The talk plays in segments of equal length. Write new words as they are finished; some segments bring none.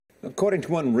According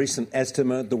to one recent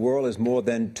estimate, the world has more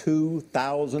than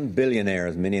 2,000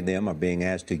 billionaires. Many of them are being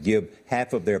asked to give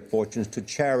half of their fortunes to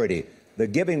charity. The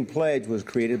Giving Pledge was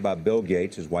created by Bill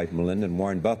Gates, his wife Melinda, and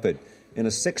Warren Buffett. In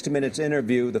a 60 Minutes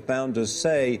interview, the founders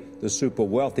say the super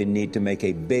wealthy need to make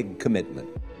a big commitment.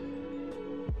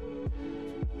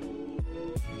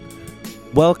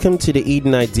 Welcome to the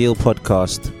Eden Ideal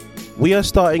podcast. We are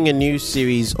starting a new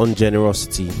series on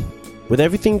generosity. With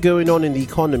everything going on in the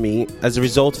economy as a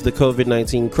result of the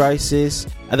COVID-19 crisis,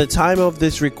 at the time of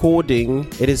this recording,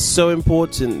 it is so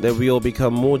important that we all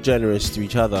become more generous to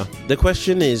each other. The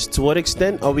question is, to what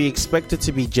extent are we expected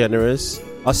to be generous?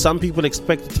 Are some people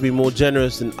expected to be more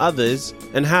generous than others?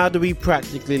 And how do we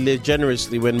practically live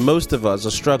generously when most of us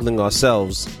are struggling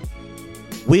ourselves?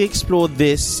 We explore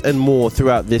this and more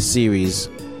throughout this series.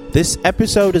 This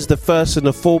episode is the first in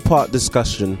a 4-part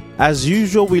discussion. As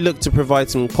usual, we look to provide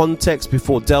some context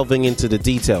before delving into the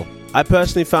detail. I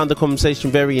personally found the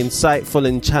conversation very insightful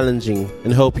and challenging,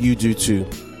 and hope you do too.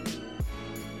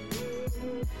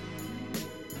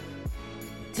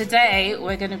 Today,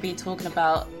 we're going to be talking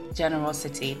about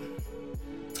generosity.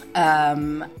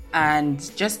 And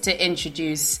just to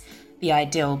introduce the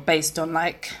ideal based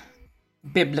on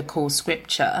biblical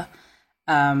scripture,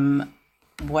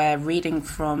 we're reading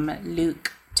from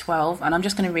Luke 12, and I'm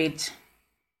just going to read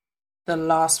the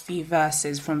last few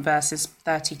verses from verses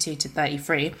 32 to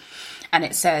 33. And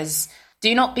it says,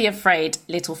 "Do not be afraid,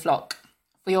 little flock,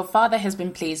 for your Father has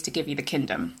been pleased to give you the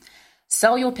kingdom.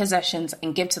 Sell your possessions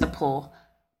and give to the poor.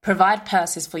 Provide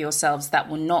purses for yourselves that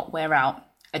will not wear out,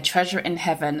 a treasure in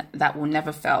heaven that will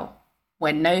never fail,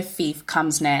 where no thief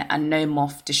comes near and no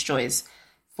moth destroys.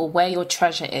 For where your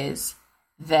treasure is,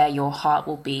 there your heart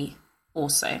will be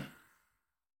also."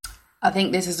 I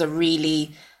think this is a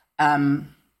really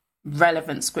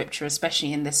relevant scripture,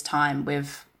 especially in this time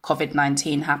with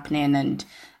COVID-19 happening,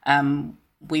 and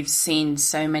we've seen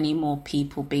so many more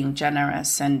people being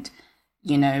generous and,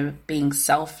 being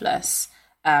selfless.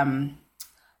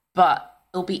 But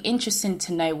it'll be interesting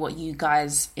to know what you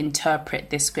guys interpret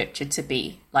this scripture to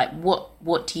be.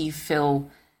 What do you feel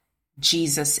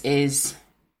Jesus is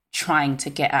trying to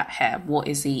get at here? What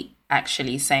is he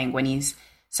actually saying when he's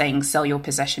saying sell your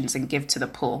possessions and give to the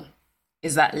poor?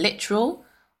 Is that literal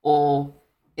or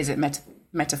is it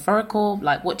metaphorical?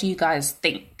 What do you guys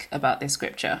think about this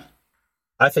scripture?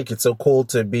 I think it's a call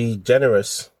to be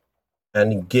generous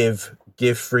and give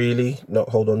freely, not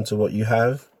hold on to what you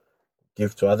have,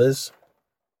 give to others.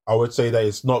 I would say that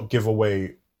it's not give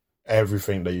away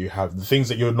everything that you have. The things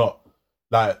that you're not,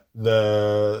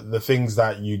 the things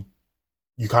that you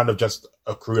kind of just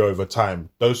accrue over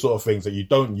time. Those sort of things that you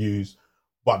don't use,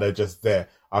 but they're just there.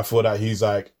 I feel that he's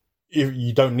like, if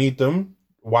you don't need them,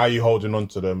 why are you holding on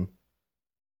to them?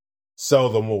 Sell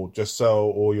them all. Just sell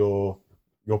all your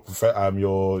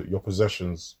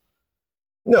possessions.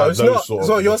 No, it's not.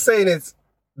 So you're saying it's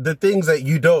the things that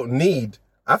you don't need.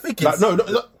 I think it's no.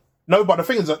 But the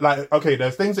thing is that, okay,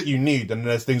 there's things that you need, and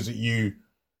there's things that you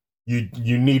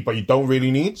need, but you don't really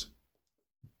need.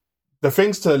 The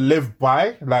things to live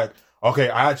by, okay,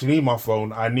 I actually need my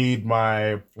phone, I need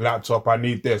my laptop, I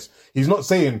need this. He's not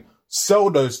saying sell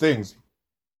those things.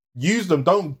 Use them.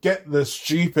 Don't get the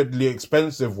stupidly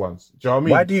expensive ones. Do you know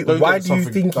what I mean? Why do you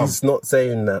think he's not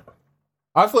saying that?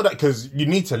 I feel that because you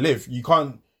need to live. You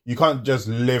can't just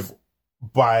live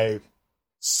by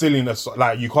silliness.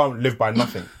 You can't live by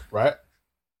nothing, right?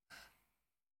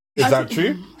 Is that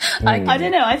true? I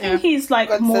don't know. I think he's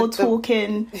more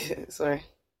talking. Sorry.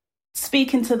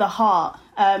 Speaking to the heart,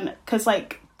 because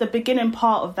the beginning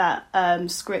part of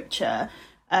that scripture,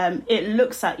 it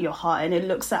looks at your heart and it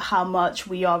looks at how much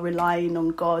we are relying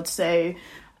on God. So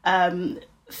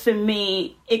for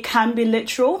me, it can be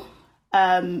literal,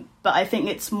 but I think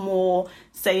it's more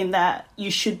saying that you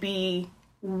should be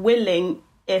willing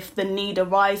if the need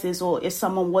arises, or if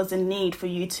someone was in need, for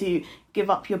you to give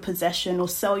up your possession or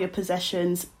sell your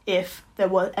possessions if there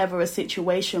were ever a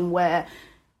situation where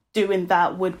doing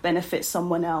that would benefit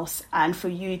someone else, and for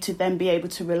you to then be able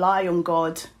to rely on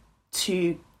God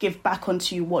to give back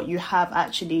onto you what you have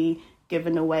actually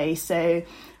given away. So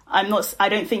I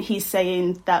don't think he's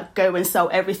saying that go and sell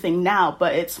everything now,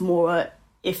 but it's more,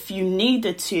 if you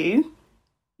needed to,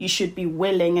 you should be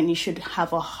willing and you should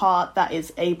have a heart that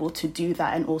is able to do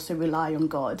that and also rely on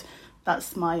God.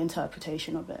 That's my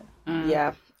interpretation of it.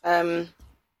 Yeah, I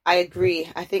agree.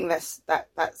 I think that's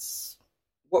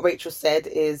what Rachel said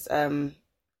is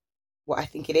what I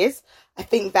think it is. I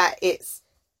think that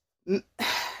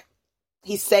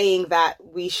he's saying that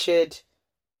we shouldn't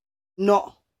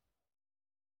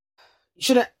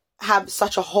have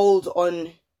such a hold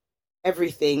on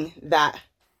everything that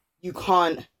you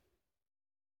can't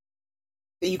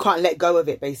that you can't let go of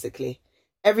it, basically.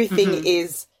 Everything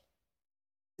is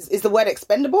the word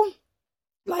expendable?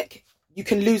 Like, you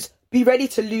can be ready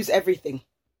to lose everything.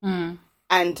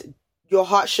 And your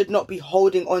heart should not be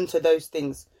holding on to those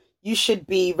things. You should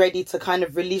be ready to kind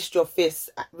of release your fists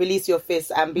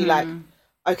and be like,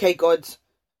 okay, God,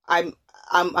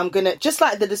 I'm gonna, just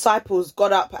like the disciples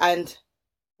got up and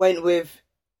went with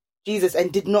Jesus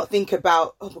and did not think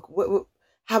about,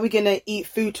 how are we gonna eat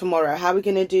food tomorrow? How are we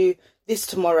gonna do this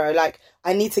tomorrow? Like,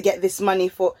 I need to get this money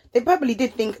for. They probably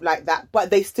did think like that, but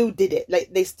they still did it.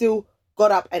 Like, they still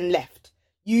got up and left.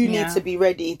 You need to be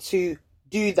ready to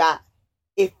do that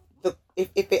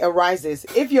if it arises.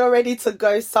 If you're ready to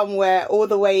go somewhere all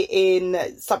the way in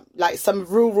some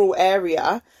rural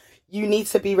area, you need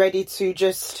to be ready to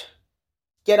just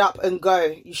get up and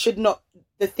go. You should not,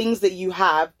 the things that you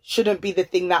have shouldn't be the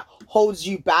thing that holds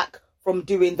you back from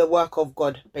doing the work of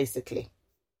God, basically.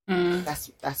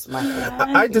 That's my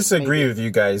thing. I disagree with you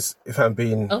guys, if I'm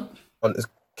being honest,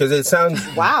 because it sounds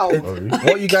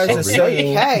what you guys are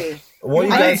saying. Okay. What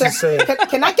you guys are saying?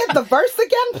 Can I get the verse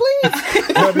again,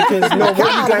 please? No, because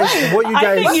what you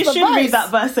guys. I think you should read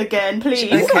that verse again,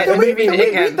 please. Okay. Can we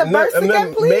read the verse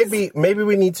again, please? Maybe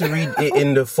we need to read it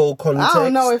in the full context. I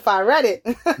don't know if I read it.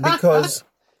 Because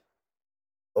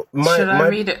should I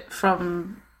read it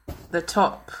from the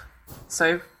top?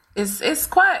 So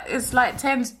it's like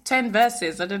 10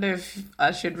 verses. I don't know if I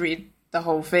should read the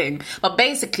whole thing, but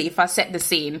basically, if I set the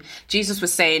scene, Jesus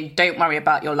was saying, "Don't worry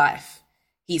about your life."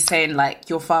 He's saying, like,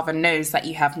 your Father knows that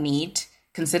you have need.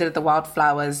 Consider the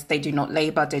wildflowers. They do not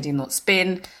labor, they do not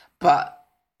spin. But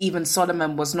even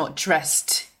Solomon was not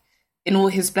dressed, in all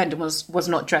his splendor, was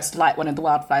not dressed like one of the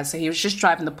wildflowers. So he was just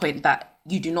driving the point that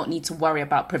you do not need to worry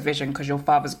about provision because your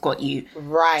Father's got you.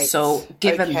 Right. So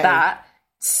given that,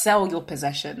 sell your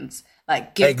possessions.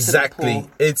 Like, give to the poor.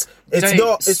 It's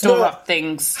store not up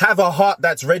things. Have a heart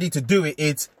that's ready to do it.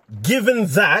 It's given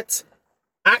that,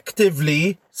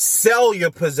 actively sell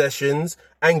your possessions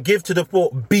and give to the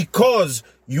poor, because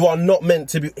you are not meant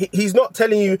to be. He's not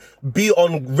telling you be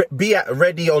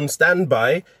ready on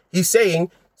standby. He's saying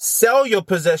sell your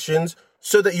possessions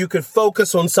so that you could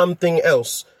focus on something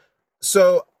else.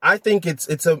 So I think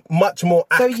it's a much more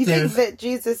active. So you think that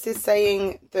Jesus is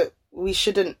saying that we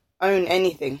shouldn't own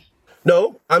anything?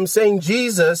 No, I'm saying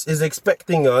Jesus is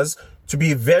expecting us to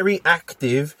be very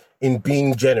active in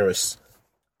being generous.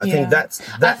 I think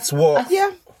that's what.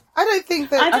 I don't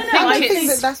think that. I think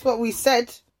that that's what we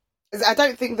said. I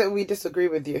don't think that we disagree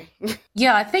with you.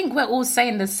 Yeah, I think we're all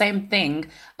saying the same thing.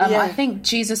 I think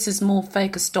Jesus is more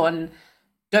focused on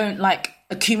don't like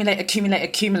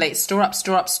accumulate, store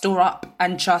up,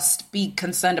 and just be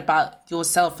concerned about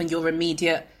yourself and your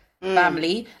immediate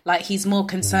family. Like, he's more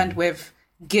concerned with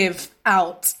give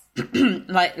out,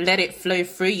 like, let it flow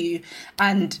through you.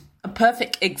 And a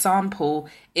perfect example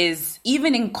is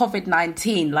even in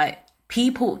COVID-19, like,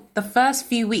 people, the first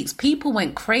few weeks, people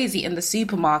went crazy in the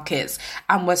supermarkets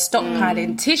and were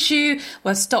stockpiling tissue,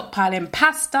 were stockpiling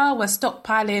pasta, were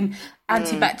stockpiling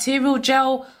antibacterial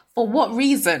gel. For what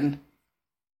reason?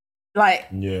 Like,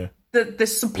 the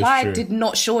supply did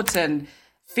not shorten.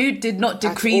 Food did not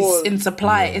decrease in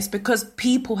supply. It's because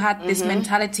people had this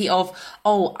mentality of,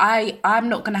 I'm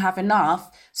not going to have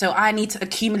enough, so I need to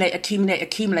accumulate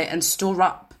and store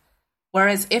up.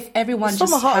 Whereas if everyone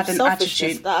just had an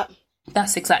attitude...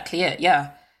 That's exactly it,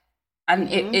 yeah. And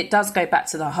it does go back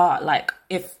to the heart. Like,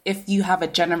 if you have a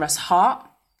generous heart,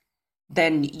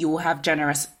 then you will have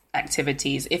generous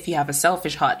activities. If you have a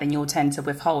selfish heart, then you'll tend to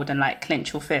withhold and, like,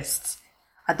 clench your fists.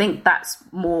 I think that's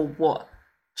more what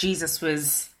Jesus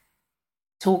was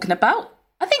talking about.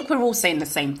 I think we're all saying the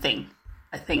same thing.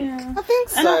 I think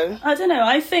so. I don't know.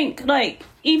 I think, like,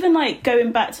 even, like,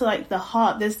 going back to, like, the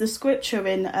heart, there's the scripture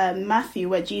in Matthew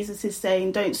where Jesus is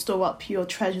saying, don't store up your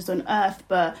treasures on earth,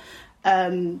 but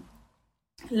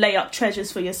lay up treasures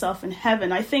for yourself in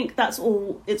heaven. I think that's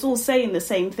all, it's all saying the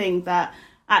same thing, that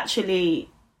actually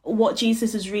what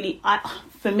Jesus is really,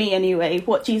 for me anyway,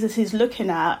 what Jesus is looking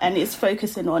at and is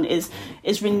focusing on is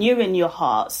renewing your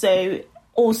heart. So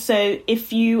also,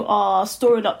 if you are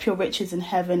storing up your riches in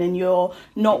heaven and you're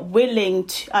not willing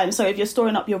to, if you're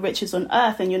storing up your riches on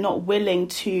earth and you're not willing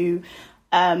to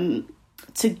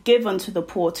give unto the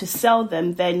poor, to sell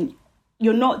them, then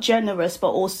you're not generous, but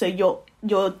also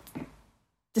you're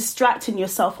distracting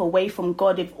yourself away from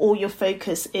God if all your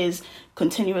focus is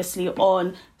continuously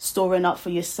on storing up for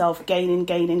yourself,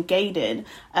 gaining.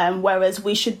 Whereas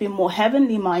we should be more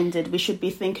heavenly minded. We should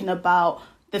be thinking about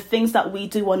the things that we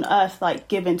do on earth, like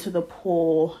giving to the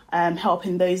poor,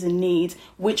 helping those in need,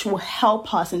 which will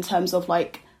help us in terms of,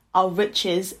 like, our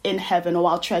riches in heaven or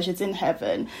our treasures in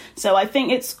heaven. So I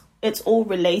think it's all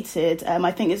related.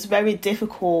 I think it's very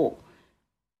difficult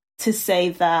to say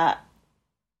that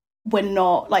we're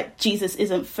not, like, Jesus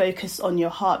isn't focused on your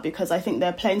heart, because I think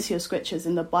there are plenty of scriptures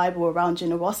in the Bible around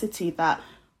generosity that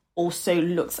also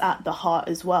looks at the heart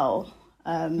as well.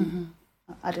 I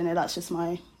don't know, that's just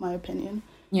my opinion.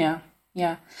 Yeah.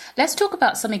 Let's talk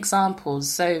about some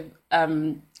examples. So,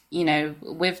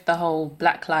 with the whole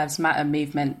Black Lives Matter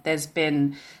movement, there's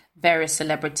been various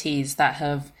celebrities that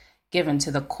have given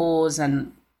to the cause,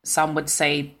 and some would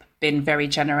say been very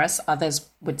generous, others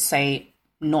would say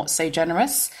not so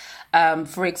generous.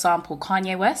 For example,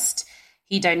 Kanye West,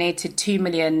 he donated $2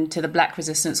 million to the Black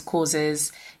resistance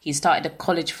causes. He started a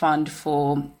college fund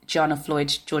for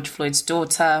George Floyd's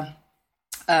daughter.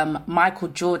 Michael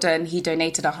Jordan, he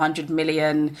donated $100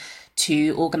 million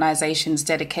to organizations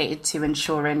dedicated to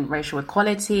ensuring racial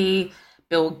equality.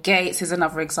 Bill Gates is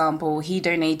another example. He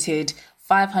donated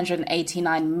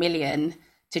 $589 million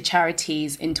to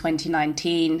charities in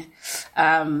 2019.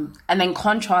 And then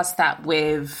contrast that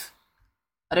with,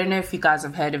 I don't know if you guys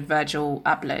have heard of Virgil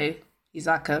Abloh. He's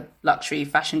like a luxury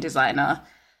fashion designer.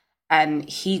 And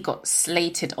he got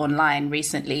slated online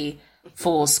recently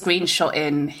for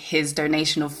screenshotting his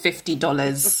donation of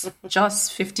 $50,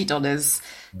 just $50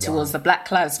 towards the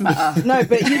Black Lives Matter. No,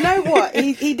 but you know what?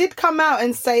 He did come out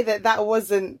and say that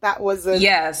wasn't.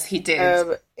 Yes, he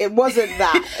did. It wasn't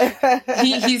that.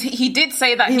 he did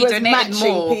say that he was donated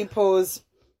matching more.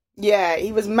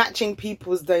 He was matching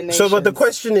people's donations. So, but the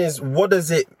question is, what is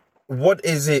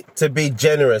it to be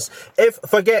generous?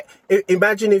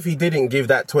 Imagine if he didn't give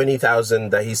that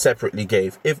 20,000 that he separately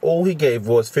gave. If all he gave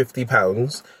was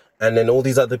 £50, and then all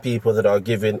these other people that are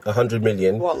giving 100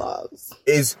 million,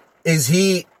 is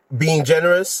he being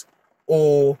generous,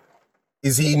 or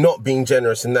is he not being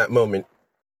generous in that moment?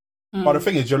 But the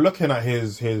thing is, you're looking at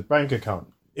his bank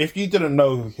account. If you didn't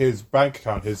know his bank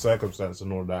account, his circumstance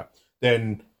and all that,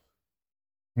 then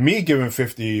me giving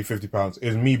 £50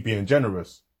 is me being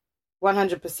generous.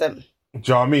 100%. Do you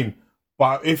know what I mean?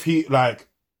 But if he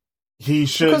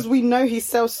should, because we know he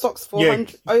sells socks for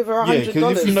over $100. Yeah,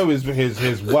 because if you know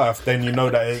his worth, then you know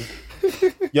that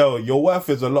your worth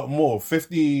is a lot more.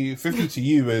 50 to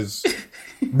you is.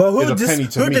 But who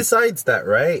decides that,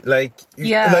 right? Like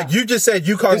you just said,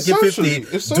 you can't give 50.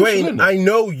 Dwayne, I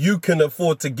know you can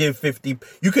afford to give 50.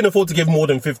 You can afford to give more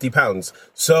than £50.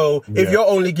 So if you're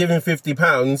only giving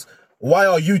 £50, why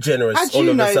are you generous all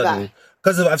of a sudden? That?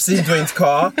 Because I've seen Dwayne's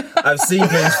car, I've seen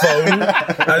Dwayne's phone,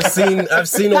 I've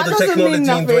seen all the technology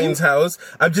in Dwayne's house.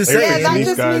 I'm just saying. Yeah, that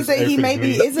just means that he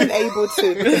maybe isn't able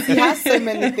to, because he has so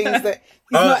many things that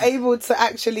he's not able to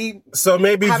actually. So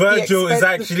maybe Virgil is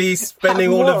actually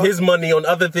spending all of his money on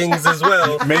other things as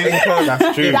well. Maybe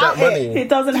that's true. That money. He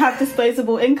doesn't have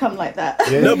disposable income like that.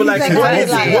 Yeah. No, but like, what is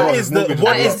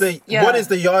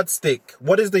the yardstick?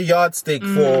 What is the yardstick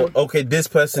for? Okay, this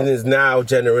person is now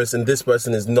generous and this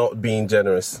person is not being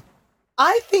generous.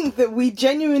 I think that we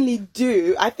genuinely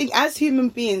do. I think as human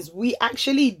beings, we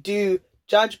actually do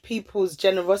judge people's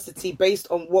generosity based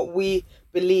on what we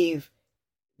believe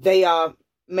they are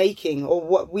making, or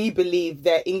what we believe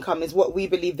their income is, what we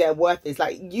believe their worth is.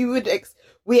 Like,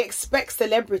 we expect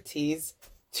celebrities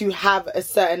to have a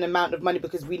certain amount of money,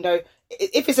 because we know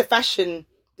if it's a fashion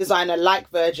designer like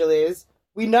Virgil is,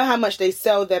 we know how much they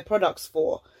sell their products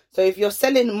for. So if you're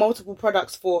selling multiple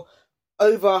products for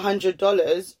over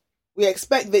 $100, we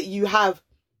expect that you have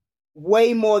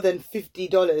way more than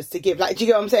 $50 to give. Like, do you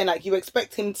get what I'm saying? Like, you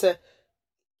expect him to.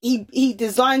 He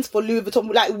designs for Louis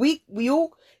Vuitton. Like, we all.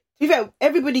 To be fair,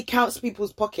 everybody counts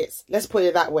people's pockets. Let's put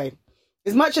it that way.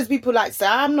 As much as people like say,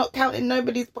 I'm not counting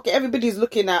nobody's pocket. Everybody's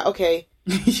looking at, okay,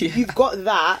 you've got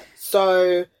that,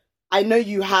 so I know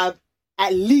you have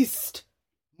at least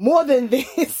more than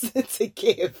this to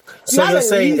give. So you're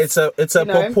saying it's a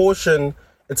proportion.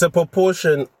 It's a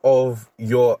proportion of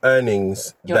your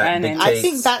earnings.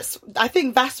 Dictates. I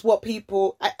think that's what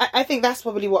people. I think that's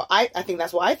probably what I think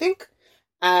that's what I think.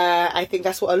 I think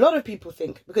that's what a lot of people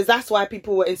think, because that's why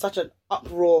people were in such an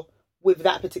uproar with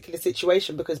that particular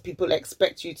situation, because people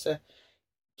expect you to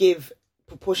give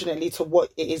proportionately to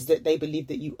what it is that they believe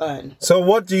that you earn. So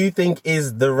what do you think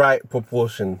is the right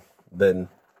proportion then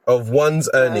of one's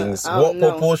earnings? What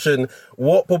proportion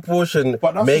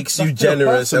makes you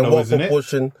generous, and what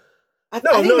proportion? I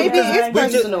think maybe it is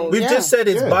personal. We've just said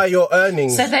it's by your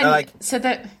earnings. So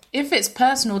that if it's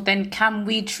personal, then can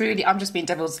we truly, I'm just being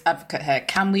devil's advocate here,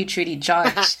 can we truly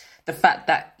judge the fact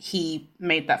that he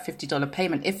made that $50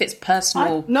 payment if it's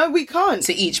personal? No, we can't.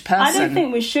 To each person. I don't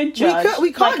think we should judge.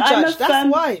 We can't judge. That's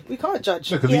why we can't judge.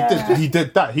 Because he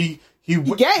did that. He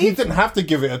he didn't have to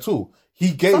give it at all.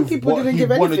 He gave Some people what didn't he give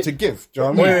wanted anything. to give. Do you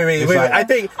know what I mean? Wait. Like, I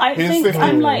think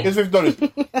I'm like, here's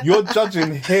 $50. You're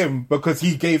judging him because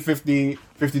he gave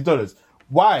 $50.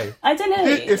 Why? I don't know.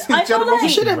 It's his I feel generosity, You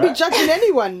like, shouldn't be judging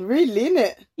anyone, really,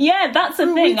 innit? yeah, that's the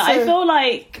Who thing. would I say? feel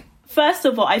like, first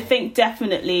of all, I think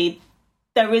definitely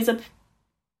there is a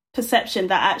perception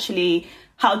that actually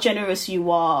how generous you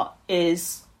are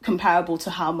is comparable to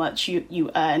how much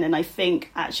you earn. And I think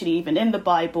actually even in the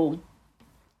Bible,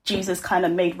 Jesus kind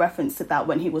of made reference to that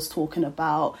when he was talking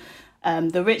about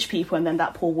the rich people and then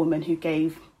that poor woman who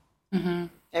gave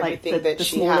Everything that the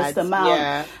she smallest had. amount.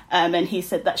 Yeah. And he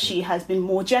said that she has been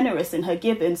more generous in her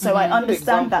giving. So I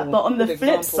understand that. example. But on the Good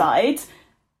flip example. side,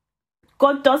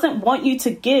 God doesn't want you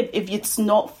to give if it's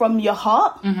not from your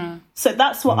heart. So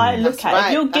that's what I look That's at. right,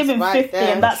 If you're that's giving right 50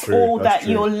 there. and that's True, all that's that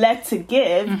true. you're led to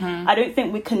give, I don't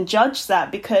think we can judge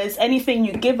that, because anything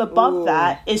you give above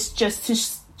that is just to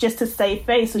save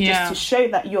face or Yeah. just to show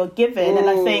that you're giving. And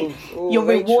I think your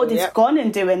Rachel, reward is yep. gone in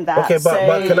doing that. okay, but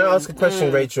So- can I ask a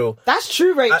question, Rachel? That's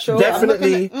true, Rachel. I'm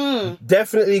not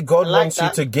Definitely, God like wants you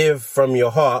that. to give from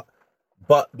your heart,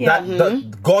 but Yeah.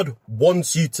 that God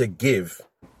wants you to give.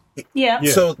 yeah.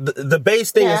 So the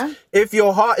base thing Yeah. is, if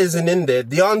your heart isn't in there,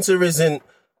 the answer isn't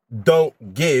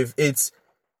don't give. It's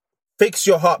fix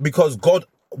your heart because God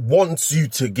wants you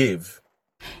to give.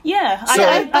 Yeah, So-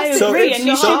 I so agree, if- and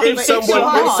you so should if be someone- fixed your if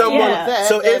heart, someone- yeah.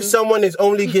 So if someone is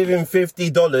only giving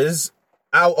 $50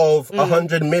 out of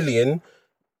 100 million,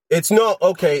 it's not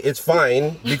okay, it's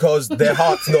fine because their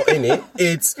heart's not in it.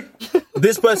 It's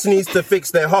this person needs to fix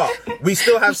their heart. We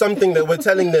still have something that we're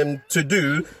telling them to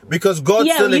do because God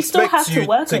Yeah, still we still expects have to you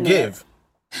work to on it. give.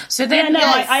 So then, Yeah, no,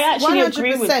 I actually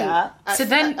agree with 100%. that. So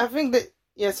then- I think that,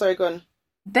 yeah, sorry, go on.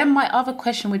 then my other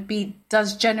question would be,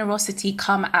 does generosity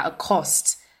come at a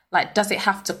cost? Like, does it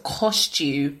have to cost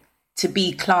you to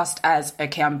be classed as,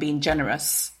 okay, I'm being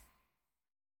generous?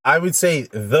 I would say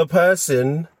the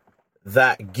person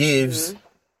that gives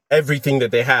everything that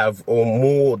they have or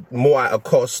more at a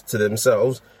cost to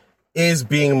themselves is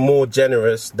being more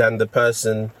generous than the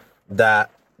person that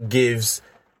gives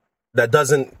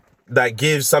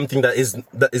something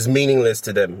that is meaningless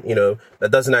to them, that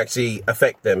doesn't actually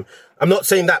affect them. I'm not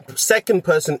saying that second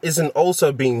person isn't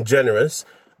also being generous,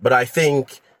 but I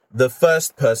think the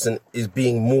first person is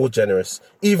being more generous,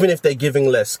 even if they're giving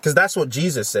less, because that's what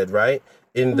Jesus said, right?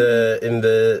 In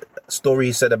the story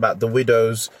he said about the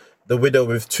widow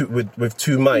with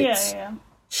two mites. Yeah.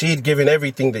 She'd given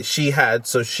everything that she had,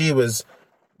 so she was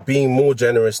being more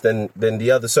generous than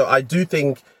the other. So I do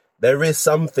think there is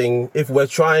something, if we're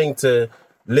trying to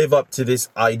live up to this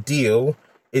ideal,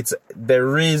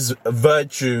 there is a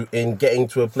virtue in getting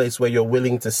to a place where you're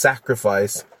willing to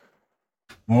sacrifice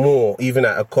more, even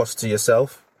at a cost to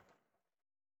yourself.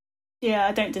 Yeah,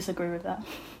 I don't disagree with that.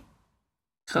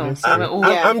 Cool. So we're all...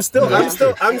 I'm still get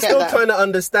that. trying to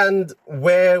understand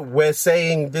where we're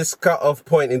saying this cut-off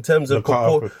point in terms of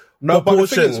But the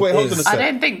thing is, wait, hold on a I second.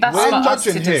 don't think that's We're for us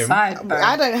to judging him. decide, though.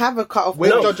 I don't have a cut-off. We're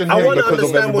No, judging I him wanna because of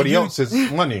understand what everybody you-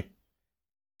 else's money.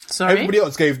 Sorry? Everybody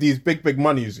else gave these big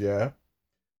monies, yeah?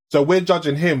 So we're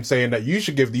judging him, saying that you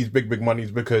should give these big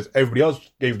monies because everybody else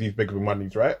gave these big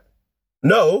monies, right?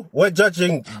 No, we're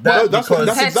judging that No, that's because...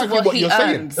 that's Compared to exactly what what he you're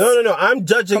saying. earns. No, I'm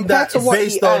judging Compared that to what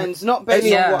based he on... earns, not based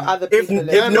Yeah. on what other If people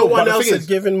Yeah, earn. no no, one but the else thing had is-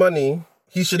 given money,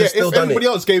 he should Yeah, have still if done everybody it.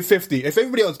 else gave 50,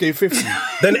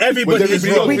 Then everybody is everybody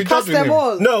wrong. else We be cuss judging them him.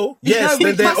 all. No, yes, we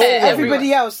then they're cuss all wrong.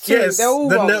 everybody else too. Yes, They're all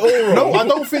then wrong. they're all wrong. No, I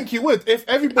don't think you would. If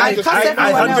everybody I just cuss gave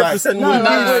everyone everyone else. 100% No, would.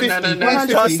 No, please no, 50, no, no.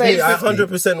 please Trust 50, me, please I 50.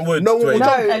 100% would. No one Dwayne. would. No,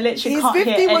 I literally his can't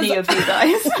 50 hear was- any of you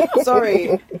guys.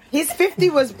 Sorry, his 50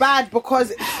 was bad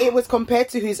because it was compared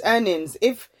to his earnings.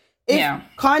 If Yeah.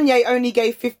 Kanye only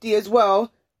gave 50 as well,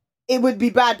 it would be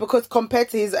bad because compared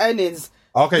to his earnings.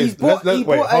 Okay, he bought wait,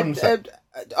 hold on a a, sec.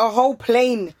 a whole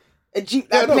plane, a Jeep,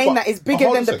 Yeah, a no, plane but- that is but bigger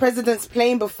hold than on a the sec. president's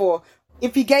plane before.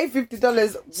 If he gave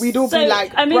 $50, we'd all So, be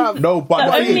like, I mean, bruv. No, but The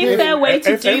the thing only is, fair way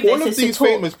to if do all this of is to these talk.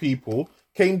 famous people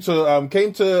came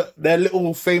to their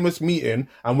little famous meeting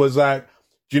and was like,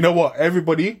 do you know what,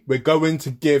 everybody, we're going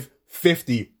to give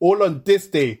 50. All on this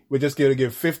day, we're just going to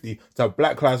give 50 to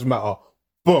Black Lives Matter.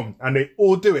 Boom. And they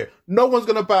all do it. No one's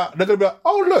going to they're going to be like,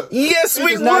 oh, look. Yes, we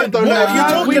This is would. not- What are you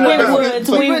talking we about? would. People If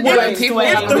the, We would.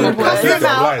 if Them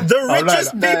out. the I'm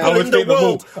richest like, I people would in the take them all.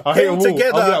 world I hate came them all.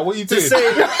 together I'm like, what you to doing?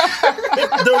 say,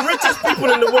 the richest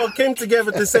people in the world came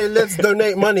together to say, let's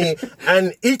donate money,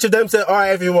 and each of them said, all right,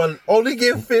 everyone, only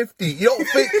give 50. You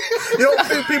don't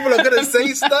think people are gonna say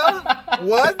stuff?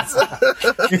 What?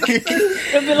 It'd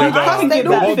be like, I can they give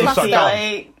don't that all just 50. shut down.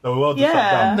 Like, The world just shut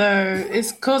yeah. down. No,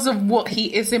 it's because of what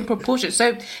he is in proportion.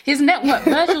 So his net worth,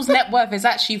 Virgil's net worth is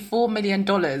actually $4 million.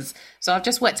 So I've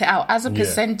just worked it out. As a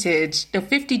percentage, the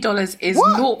 $50 is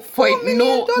 $4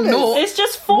 million? It's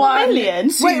just 4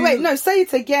 million. Wait, no, say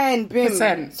it again, Bim.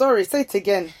 Percent. Sorry, say it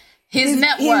again. His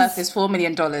net worth is $4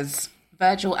 million.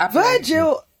 Virgil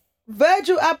Abloh.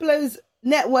 Virgil Abloh's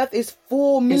net worth is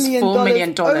 $4 million. $4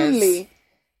 million only.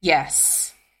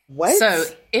 Yes. What? So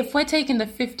if we're taking the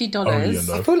 $50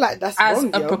 I feel like that's as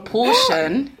wrong, a yo.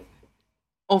 proportion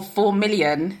of 4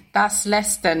 million, that's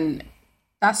less than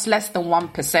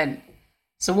 1%.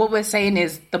 So what we're saying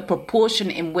is the proportion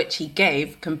in which he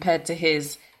gave compared to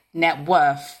his net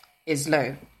worth is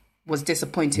low, was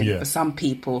disappointing for some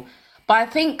people. But I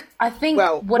think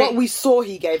well, what we saw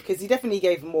he gave, because he definitely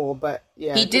gave more, but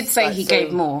yeah. he did say he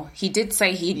gave more. He did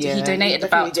say he donated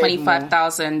about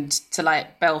 25,000 to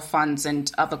like bail funds and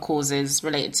other causes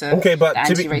related to but the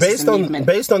anti-racism movement.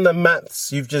 based on the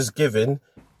maths you've just given,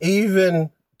 even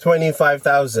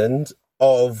 25,000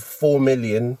 of 4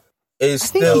 million is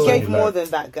still. I think he gave more than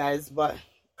that, guys. But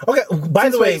okay. By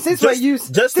the way,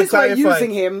 just to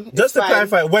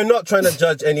clarify, we're not trying to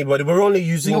judge anybody. We're only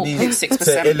using these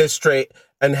to illustrate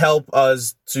and help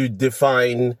us to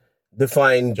define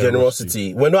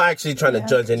generosity. We're not actually trying to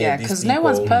judge any of these people. because no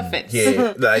one's perfect.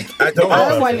 Yeah, like I don't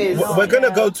know. We're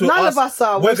gonna go to none of us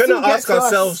are. We're gonna ask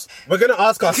ourselves. We're gonna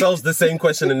ask ourselves the same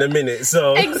question in a minute.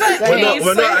 So Exactly.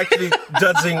 we're not actually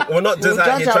judging. We're not just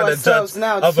actually trying to judge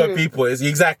other people. It's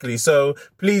exactly. So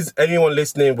please, anyone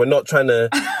listening, we're not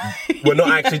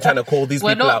actually trying to call these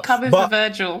We're people out. not coming for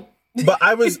Virgil. But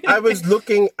I was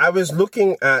looking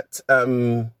at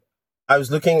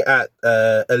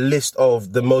a list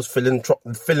of the most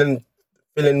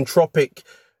philanthropic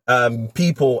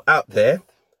people out there,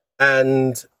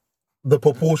 and the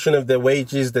proportion of their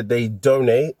wages that they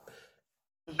donate.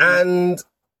 And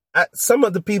at some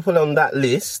of the people on that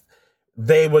list,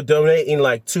 they were donating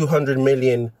like £200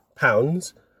 million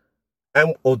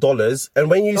or dollars. And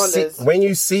when you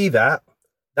see that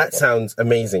sounds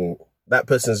amazing. That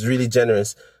person's really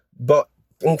generous. But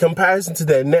in comparison to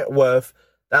their net worth,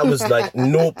 that was like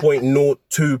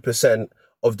 0.02%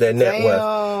 of their net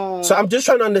worth. So I'm just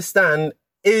trying to understand,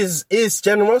 is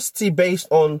generosity based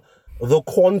on the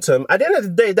quantum? At the end of the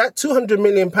day, that £200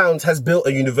 million has built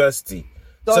a university.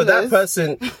 So that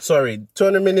person,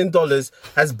 $200 million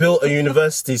has built a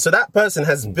university. So that person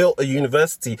has built a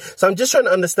university. So I'm just trying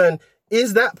to understand,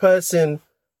 is that person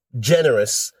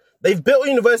generous? They've built a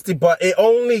university, but it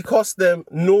only cost them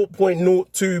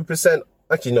 0.02%.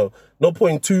 Actually, no,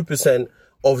 0.2%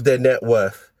 of their net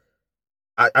worth.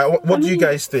 What do you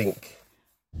guys think?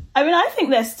 I mean, I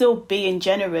think they're still being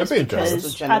generous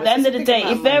because at the end of the day,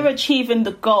 if they're achieving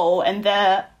the goal and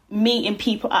they're meeting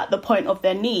people at the point of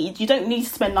their need, you don't need to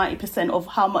spend 90% of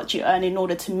how much you earn in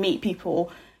order to meet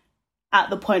people at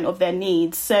the point of their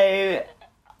needs. So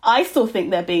I still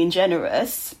think they're being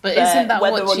generous, but isn't that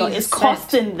whether or not it's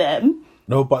costing them?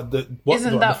 No, but the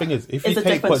thing is, if you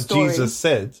take what Jesus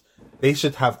said, they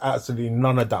should have absolutely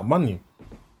none of that money.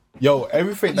 Yo,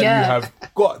 everything that you have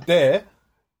got there,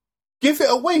 give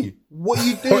it away. What are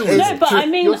you doing? No, but I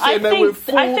mean, I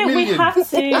think we have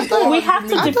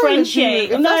to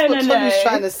differentiate. No. Tony's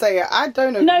trying to say it. I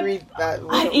don't agree that.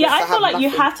 I feel like you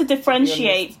have to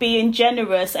differentiate being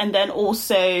generous and then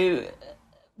also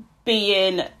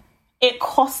being it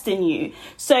costing you.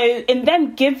 So in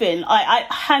them giving, I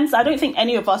don't think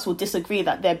any of us will disagree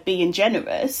that they're being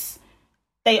generous.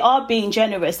 They are being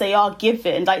generous. They are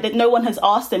giving. Like that, no one has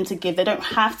asked them to give. They don't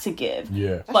have to give.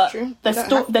 Yeah, but true.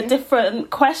 The different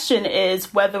question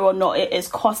is whether or not it is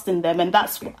costing them, and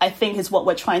that's I think is what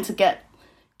we're trying to get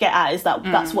at. Is that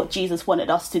that's what Jesus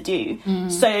wanted us to do.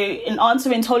 So in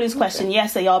answering Tolu's question,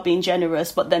 yes, they are being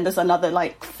generous, but then there's another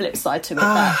like flip side to it.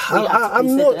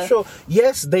 I'm not sure.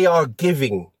 Yes, they are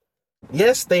giving.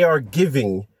 Yes, they are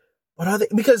giving. But are they?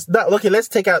 Because let's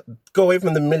go away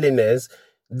from the millionaires.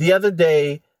 The other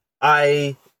day,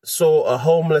 I saw a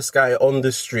homeless guy on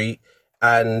the street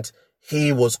and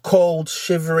he was cold,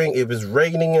 shivering. It was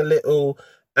raining a little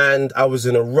and I was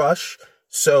in a rush.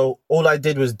 So all I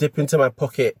did was dip into my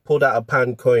pocket, pulled out a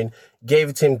pound coin, gave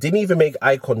it to him, didn't even make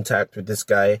eye contact with this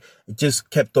guy. It just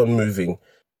kept on moving.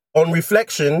 On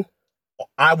reflection,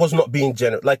 I was not being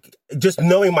generous. Like, just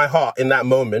knowing my heart in that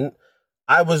moment,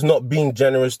 I was not being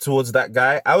generous towards that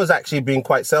guy. I was actually being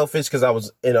quite selfish because I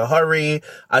was in a hurry.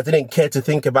 I didn't care to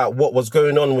think about what was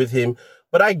going on with him.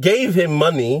 But I gave him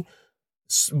money.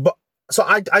 So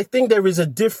I think there is a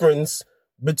difference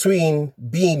between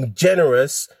being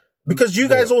generous, because you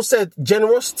guys all said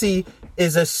generosity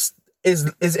is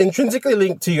intrinsically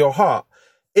linked to your heart.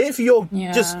 if you're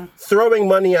just throwing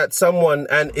money at someone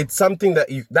and it's something that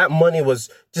that money was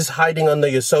just hiding under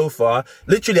your sofa,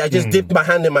 literally I just dipped my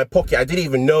hand in my pocket. I didn't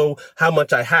even know how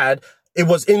much I had. It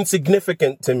was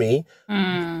insignificant to me.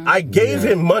 I gave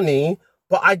him money,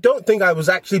 but I don't think I was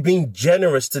actually being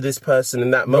generous to this person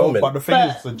in that moment. But the thing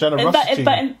is,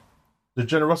 the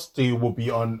generosity will be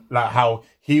on like how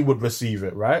he would receive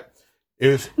it, right?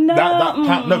 If that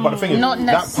pound, no, but the thing is,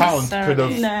 that pound could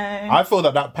have. No. I feel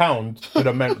that pound could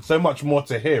have meant so much more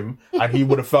to him, and he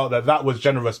would have felt that was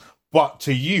generous. But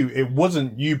to you, it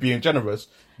wasn't you being generous.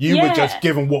 You were just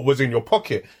given what was in your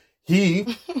pocket.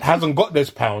 He hasn't got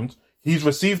this pound. He's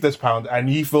received this pound, and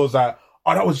he feels that,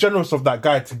 oh, that was generous of that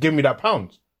guy to give me that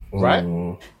pound, right?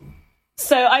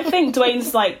 So I think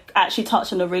Dwayne's like actually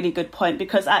touched on a really good point,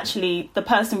 because actually the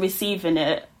person receiving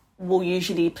it will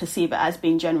usually perceive it as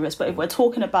being generous. But if we're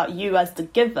talking about you as the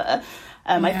giver,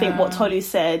 I think what Tolu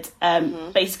said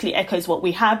basically echoes what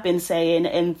we have been saying,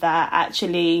 in that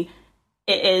actually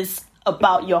it is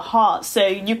about your heart. So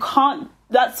you can't,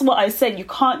 that's what I said, you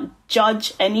can't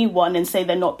judge anyone and say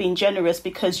they're not being generous,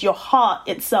 because your heart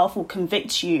itself will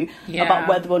convict you about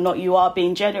whether or not you are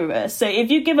being generous. So if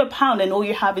you give £1 and all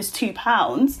you have is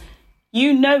 £2,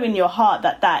 you know in your heart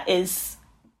that is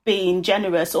being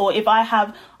generous. Or if I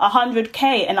have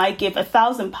 100k and I give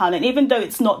 £1,000, and even though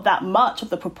it's not that much of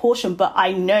the proportion, but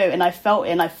I know and I felt it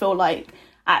and I feel like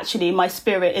actually my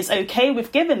spirit is okay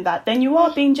with giving that, then you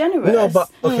are being generous. No,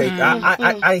 but okay,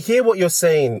 I hear what you're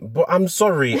saying, but I'm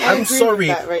sorry. I'm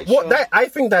sorry.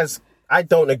 I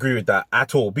don't agree with that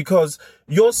at all, because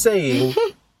you're saying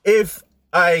if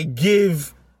I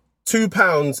give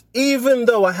 £2, even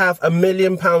though I have £1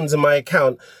 million in my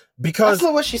account, because that's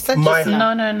not what she said just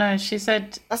now. No. She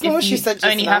said that's not what she said just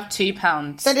only now. have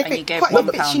 £2 Said if and you it, gave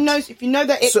 £1. She knows, if you know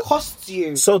that it costs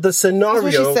you. So the scenario,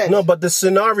 that's what she said. no, but the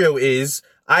scenario is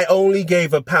I only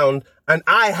gave £1 and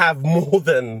I have more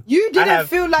than you didn't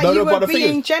feel like you were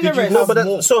being generous. No,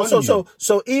 but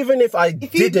so even if I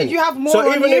didn't, did you have more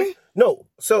on you?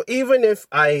 So even if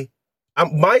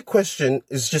my question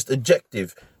is just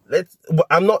objective.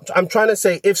 I'm trying to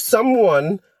say, if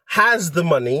someone has the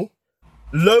money,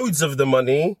 loads of the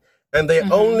money, and they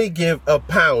only give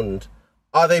 £1,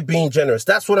 are they being generous?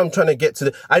 That's what I'm trying to get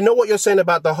to. I know what you're saying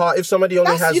about the heart. If somebody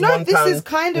only has £1 this is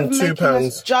kind of and making £2,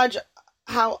 us judge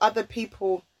how other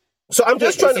people. So I'm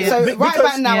just trying to. So right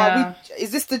about now,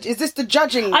 is this the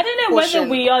judging? I don't know portion?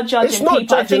 whether we are judging It's not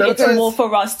people. judging, I think it's more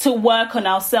for us to work on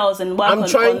ourselves and work on. I'm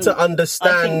trying to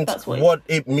understand what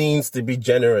it means to be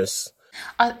generous.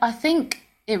 I think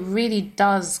it really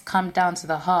does come down to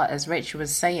the heart, as Rachel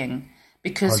was saying.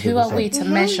 Because 100%. Who are we to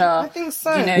measure? I think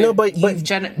so. You know, no, but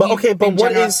you've been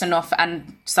generous enough,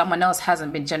 and someone else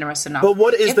hasn't been generous enough. But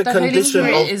what is the condition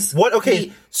of what?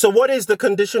 Okay, so what is the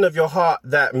condition of your heart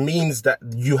that means that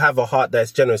you have a heart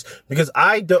that's generous? Because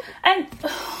I don't. And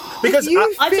because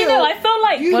I don't know. I feel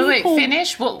like wait,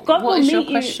 finish. What is your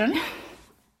question?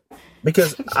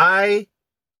 Because I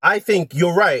think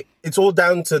you're right. It's all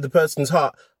down to the person's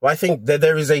heart. But I think that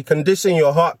there is a condition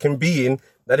your heart can be in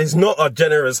that is not a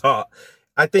generous heart.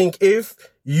 I think if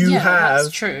you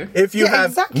have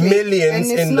millions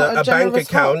in a bank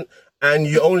account and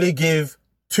you only give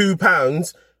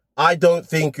 £2, I don't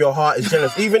think your heart is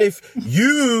generous. Even if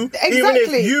you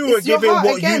were giving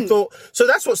what you thought. So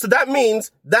that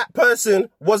means that person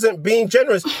wasn't being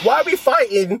generous. Why are we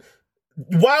fighting?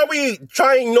 Why are we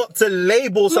trying not to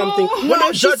label something? We're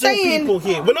not judging people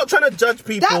here. We're not trying to judge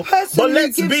people. That person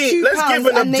let's give an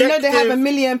objective. And they know they have £1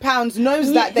 million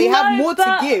knows that they have more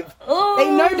to give. They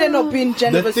know they're not being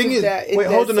generous. The thing is,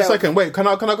 hold on a second. Wait, can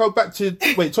I go back to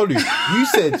Tolu? You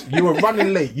said you were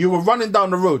running late. You were running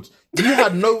down the road. You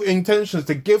had no intentions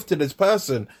to give to this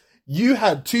person. You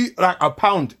had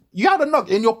 £1. You had a nug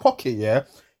in your pocket. Yeah,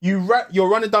 you're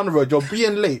running down the road. You're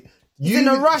being late. You in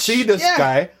a rush. See this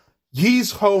guy.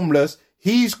 He's homeless.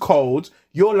 He's cold.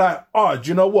 You're like, oh, do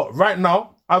you know what? Right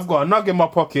now, I've got a nug in my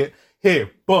pocket.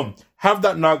 Here, boom. Have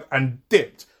that nug and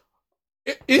dipped.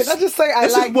 Can I just say I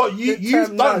like what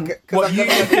you've done. What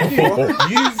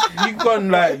you've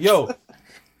gone like, yo,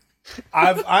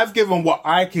 I've given what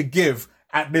I could give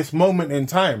at this moment in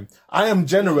time. I am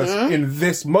generous in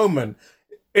this moment.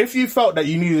 If you felt that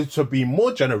you needed to be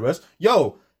more generous,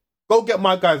 yo, go get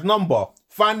my guy's number.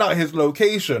 Find out his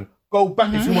location. Go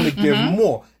back if you want to give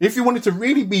more. If you wanted to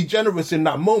really be generous in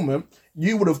that moment,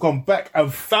 you would have gone back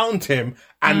and found him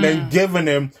and then given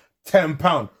him £10,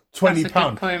 £20.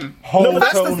 No,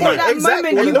 that's the point. That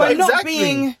moment you were not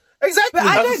being... Exactly. But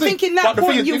I don't think in that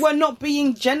point you were not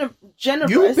being generous. You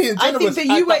were being generous. I think that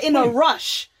you were in a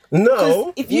rush.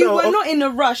 No. If you were not in a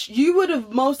rush, you would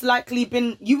have most likely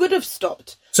you would have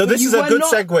stopped. So this is a good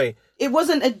segue. It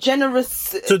wasn't a generous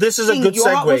So this is thing. a good Your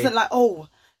heart segue. wasn't like, oh.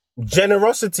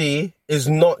 Generosity is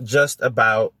not just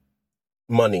about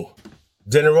money.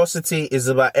 Generosity is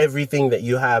about everything that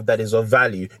you have that is of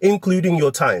value, including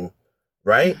your time,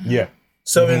 right? Yeah.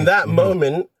 So in that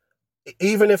moment,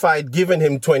 even if I'd given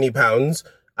him £20,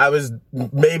 I was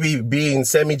maybe being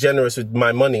semi-generous with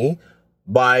my money,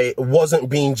 but wasn't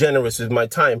being generous with my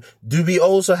time. Do we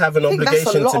also have an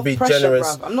obligation to be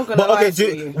generous? Bruv. I'm not gonna lie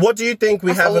to you. What do you think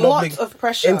we have an obligation? Lot of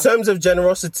pressure. In terms of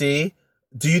generosity,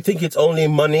 do you think it's only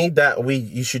money that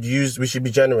we should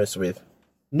be generous with?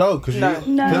 No, because No.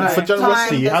 for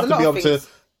generosity, Time, you have there's to a be lot able of to things.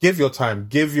 give your time,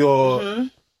 give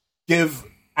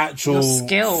actual Your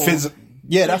skill.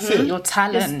 Yeah, that's it. Your Your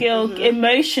talent, skill,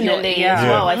 emotionally as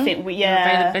well. I think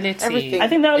availability, Everything. I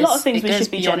think there are a lot of things it we goes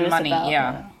should be beyond generous money. about.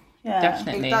 Yeah, Yeah.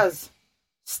 definitely. It does.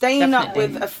 Staying up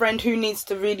Definitely. with a friend who needs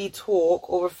to really talk,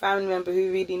 or a family member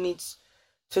who really needs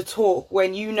to talk,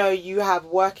 when you know you have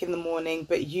work in the morning,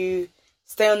 but you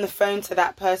stay on the phone to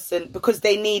that person because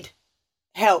they need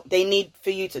help. They need for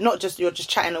you to, not just you're just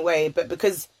chatting away, but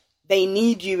because they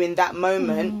need you in that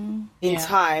moment in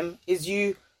time, is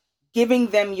you giving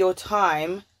them your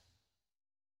time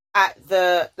at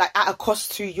a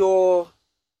cost to your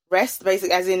rest,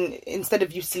 basically, as in instead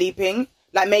of you sleeping,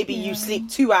 like maybe you sleep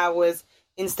 2 hours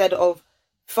instead of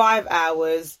 5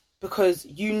 hours because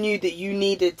you knew that you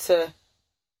needed to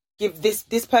give this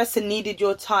person needed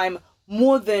your time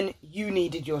more than you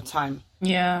needed your time.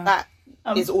 Yeah. That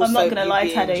is also I'm not going to you lie,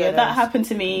 being Tadeo. generous. That happened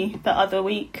to me the other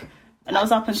week, and I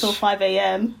was up until 5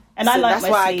 a.m. and I So like that's my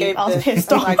why sleep. I was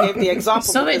pissed off. I gave the example.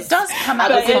 So it because does come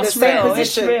out I of was in the cost. same Real. It's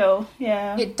position. real.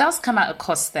 Yeah. It does come out of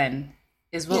cost. Then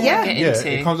is what Yeah. we're getting Yeah, to.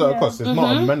 it comes at a cost. It's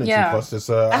not a monetary Yeah. cost. It's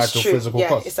an That's actual true. physical Yeah,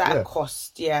 cost. it's at a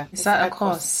cost. Yeah, It's at a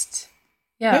cost.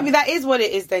 Yeah. Maybe that is what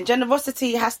it is then.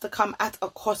 Generosity has to come at a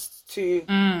cost to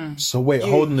So wait,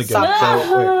 hold on again. somehow.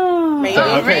 So, wait. maybe.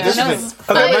 Okay, this is Rachel's it.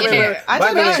 fighting wait, it. I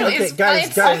don't know. Okay, It's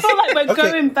guys, fighting. I feel like we're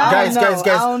going back. Guys, I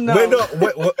don't know. we're not.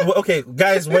 Okay,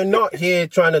 guys, we're not here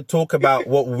trying to talk about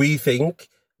what we think.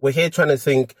 We're here trying to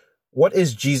think, what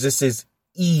is Jesus's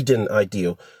Eden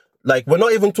ideal? Like, we're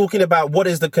not even talking about what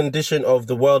is the condition of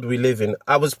the world we live in.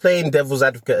 I was playing devil's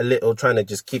advocate a little, trying to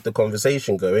just keep the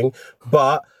conversation going.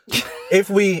 But if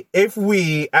we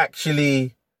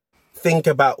actually think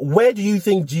about, where do you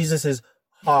think Jesus's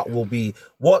heart will be?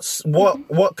 What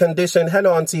condition?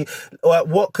 Hello, Auntie.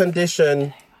 What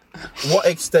condition? What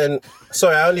extent?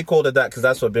 Sorry, I only called her that because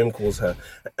that's what Bim calls her.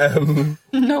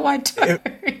 No, I don't.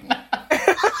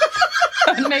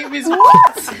 Her name is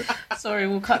what? Sorry,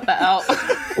 we'll cut that out.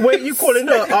 Wait, you calling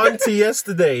her Auntie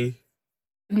yesterday?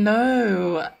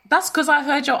 No, that's because I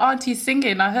heard your auntie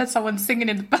singing. I heard someone singing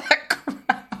in the background.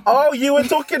 Oh, you were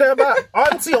talking about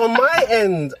Auntie on my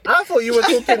end. I thought you were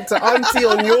talking to Auntie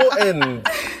on your end.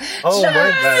 Oh, my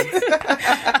bad.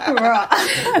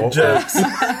 Jokes.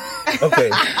 Okay.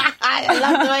 I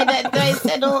love the way that they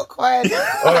said awkward.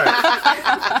 All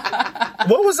right.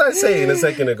 What was I saying a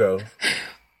second ago?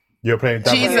 You're playing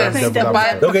Jesus, devil's the advocate.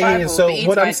 Bible. Okay, Bible, so the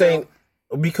what I'm Bible. saying,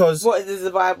 because What does the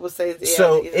Bible say? Yeah,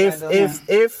 so it is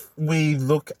if we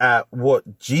look at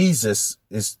what Jesus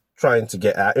is trying to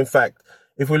get at, in fact,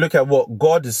 if we look at what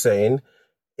God is saying,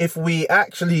 if we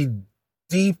actually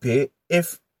deep it,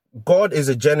 if God is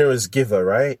a generous giver,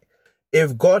 right?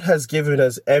 If God has given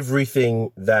us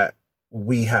everything that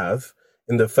we have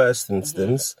in the first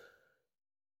instance,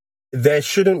 there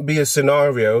shouldn't be a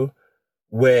scenario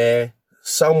where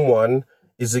someone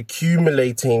is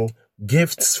accumulating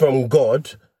gifts from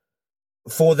God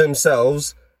for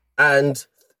themselves and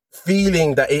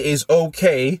feeling that it is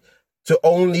okay to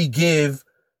only give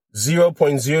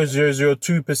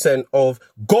 0.0002% of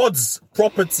God's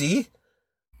property.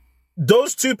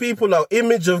 Those two people are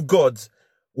image of God.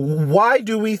 Why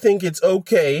do we think it's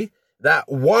okay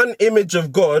that one image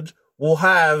of God will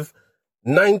have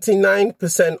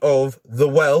 99% of the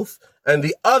wealth and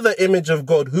the other image of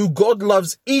God, who God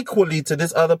loves equally to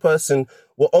this other person,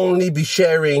 will only be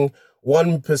sharing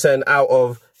 1% out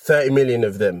of 30 million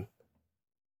of them?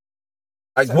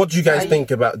 Like, what do you guys think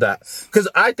about that? Because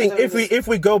I think if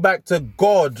we go back to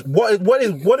God,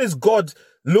 what is God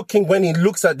looking when he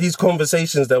looks at these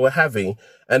conversations that we're having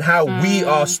and how we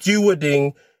are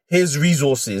stewarding his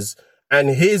resources and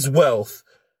his wealth?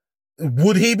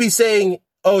 Would he be saying,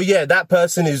 oh yeah, that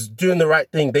person is doing the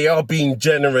right thing, they are being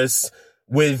generous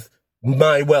with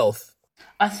my wealth?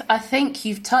 I think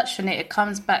you've touched on it. It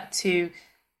comes back to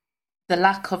the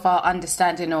lack of our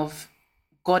understanding of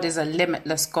God is a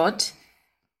limitless God.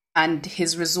 and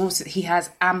his resources, he has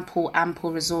ample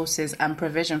resources and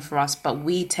provision for us, but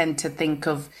we tend to think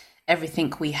of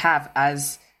everything we have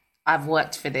as, I've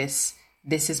worked for this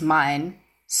is mine,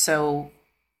 so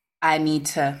I need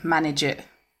to manage it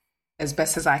as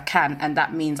best as I can, and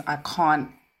that means I can't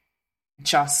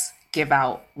just give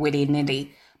out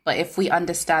willy-nilly. But if we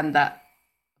understand that,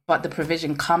 but the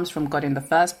provision comes from God in the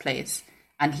first place,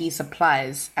 and he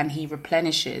supplies and he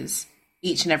replenishes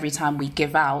each and every time we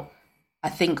give out, I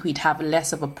think we'd have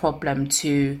less of a problem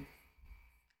to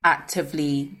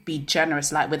actively be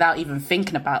generous, like without even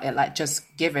thinking about it, like just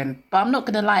giving. But I'm not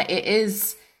gonna lie, it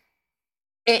is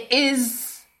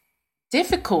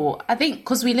difficult, I think,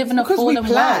 because we live in a fallen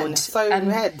world.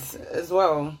 And heads as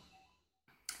well.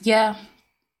 Yeah,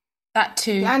 that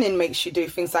too. Planning makes you do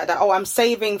things like that. Oh, I'm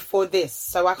saving for this,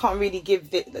 so I can't really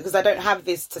give this because I don't have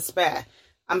this to spare.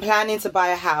 I'm planning to buy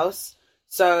a house,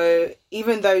 so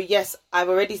even though, yes, I've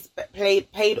already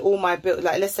paid all my bills,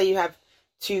 like let's say you have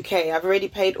 2K, I've already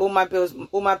paid all my bills.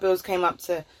 All my bills came up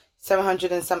to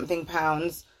 700 and something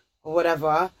pounds or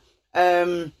whatever.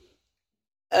 You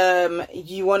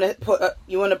want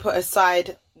to put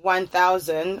aside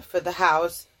 1,000 for the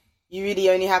house. You really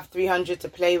only have 300 to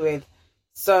play with.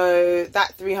 So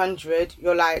that 300,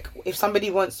 you're like, if somebody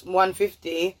wants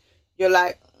 150, you're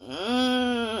like,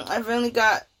 I've only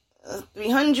got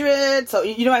 300. So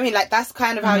you know what I mean? Like that's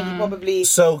kind of how you probably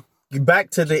back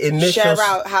to the initial share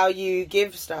out how you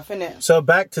give stuff, innit? So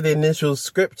back to the initial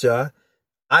scripture,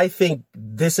 I think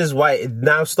this is why it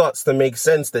now starts to make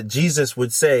sense that Jesus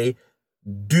would say,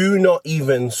 do not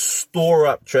even store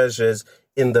up treasures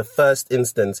in the first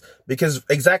instance. Because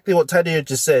exactly what Tadeo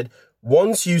just said,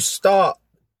 once you start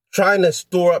trying to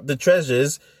store up the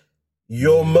treasures,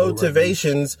 your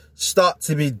motivations start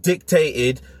to be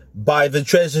dictated by the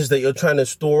treasures that you're trying to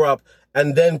store up,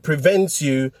 and then prevents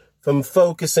you from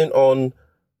focusing on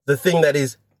the thing that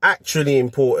is actually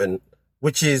important,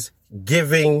 which is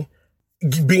giving,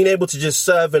 being able to just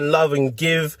serve and love and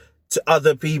give to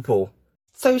other people.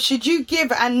 So should you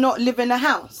give and not live in a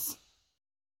house?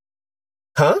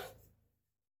 Huh?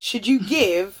 Should you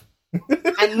give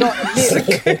and not live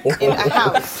in a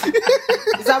house?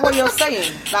 Is that what you're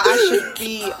saying? Like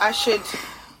I should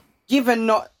give and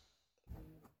not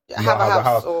have a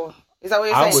house? Or is that what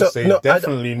you're saying? I would say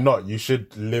definitely not. You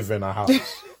should live in a house.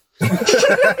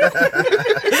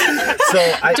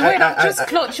 Dwayne, I've just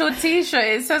clocked your t-shirt.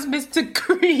 It says Mr.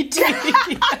 Greedy.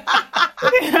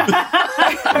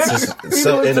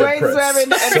 So inappropriate.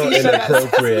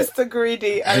 Mr.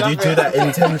 Greedy. Did you do that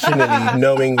intentionally,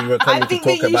 knowing we were coming to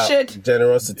talk about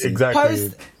generosity?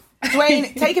 Exactly.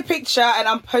 Dwayne, take a picture, and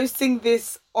I'm posting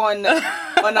this on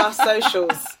our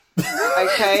socials.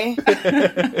 Okay,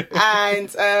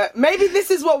 and maybe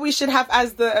this is what we should have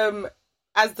as the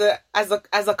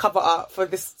cover art for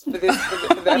this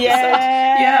episode.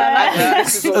 Yeah.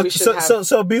 This is what we should have.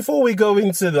 So before we go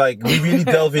into we really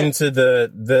delve into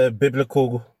the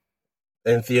biblical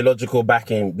and theological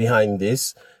backing behind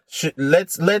this,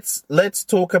 let's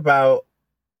talk about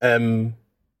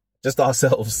just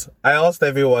ourselves. I asked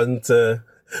everyone to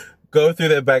go through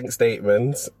their bank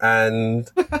statements,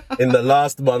 and in the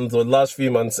last month or last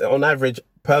few months, on average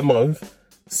per month,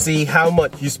 see how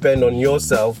much you spend on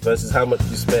yourself versus how much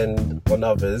you spend on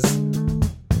others.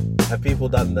 Have people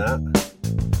done that?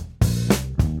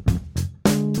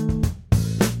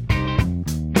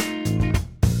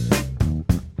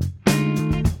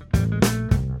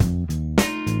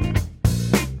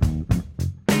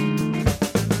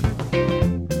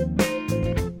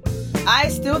 I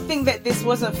still think that this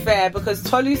wasn't fair because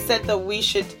Tolu said that we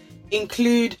should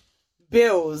include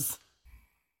bills.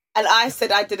 And I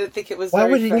said I didn't think it was fair.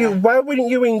 Why wouldn't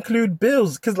you include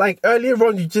bills? Because earlier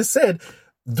on you just said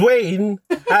Dwayne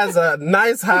has a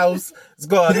nice house, he's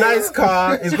got a nice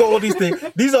car, he's got all these things.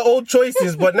 These are all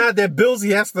choices, but now they're bills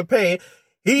he has to pay.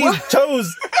 He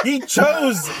chose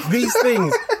these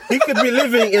things. He could be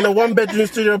living in a 1-bedroom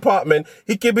studio apartment.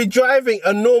 He could be driving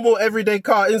a normal everyday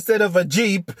car instead of a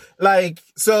Jeep.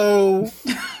 So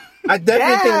I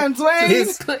definitely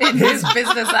think his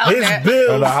business out there. His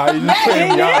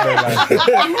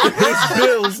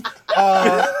bills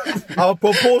are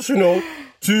proportional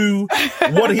to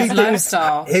what he thinks.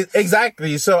 Lifestyle.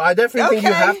 Exactly. So I definitely think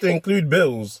you have to include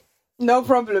bills. No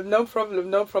problem.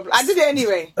 I did it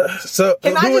anyway. So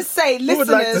can I just say,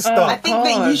 listeners, I think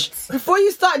that before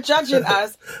you start judging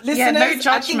us, listeners,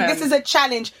 no I think this is a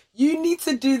challenge. You need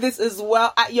to do this as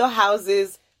well at your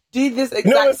houses. do this exact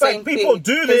in fact, same people thing.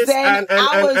 do this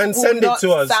and send it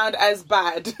to us. Sound as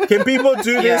bad. Can people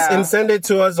do this and send it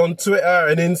to us on Twitter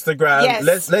and Instagram?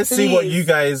 Yes, let's see what you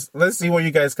guys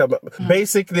come up.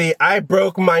 Basically, I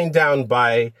broke mine down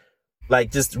by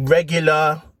like just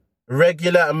regular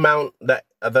amount that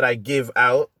I give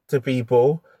out to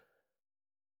people,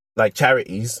 like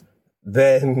charities,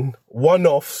 then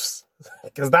one-offs,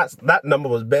 because that number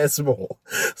was bare small.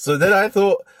 So then I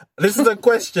thought, this is a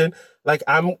question. Like,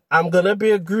 I'm gonna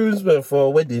be a groomsman for a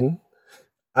wedding.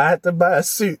 I had to buy a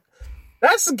suit.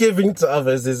 That's giving to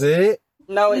others, is it?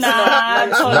 No, it's not. Are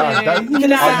you going to be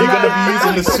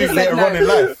using the suit later on in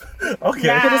life? Okay. Could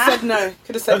have said no.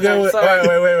 Okay, Sorry.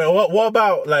 wait. What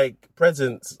about like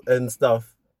presents and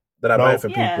stuff that I buy for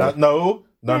people? No.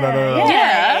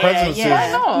 Yeah. Presents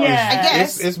Why not? I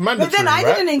guess. It's mandatory, but then I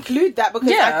right? didn't include that because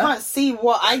I can't see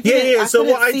what I did. Yeah. So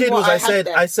what I did was I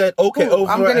said, okay, cool,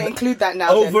 I'm going to include that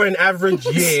now. Over an average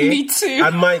year, Me too.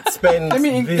 I might spend. Let me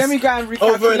go and recalculate.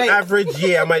 Over an average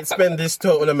year, I might spend this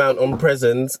total amount on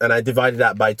presents, and I divided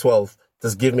that by 12.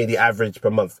 Just give me the average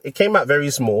per month. It came out very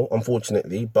small,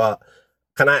 unfortunately, but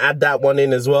can I add that one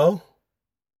in as well?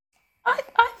 I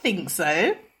think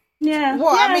so. Yeah.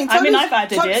 Well, yeah. I've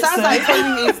added it. Sounds like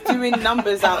Tony is doing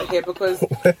numbers out here because he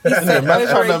said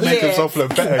man's trying to over a make year. himself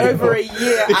look better. Over a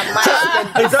year, I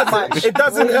might spend this much. It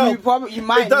doesn't help. You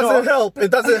might It doesn't not. help.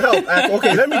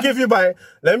 Okay, let me give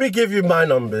you my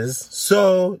numbers.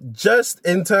 So just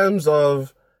in terms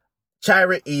of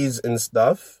charities and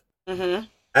stuff, and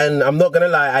I'm not gonna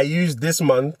lie, I used this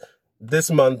month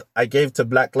I gave to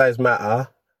Black Lives Matter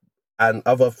and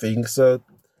other things. So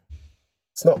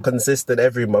it's not consistent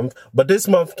every month, but this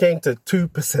month came to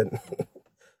 2%.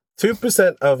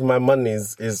 2% of my money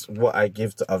is what I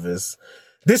give to others.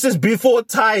 This is before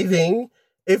tithing.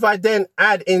 If I then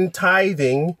add in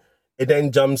tithing, it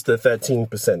then jumps to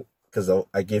 13% because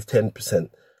I give 10%.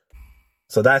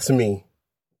 So that's me.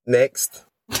 Next.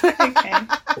 Okay.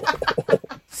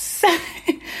 So,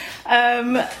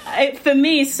 for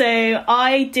me, so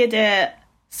I did it.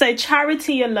 So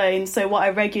charity alone. So what I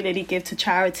regularly give to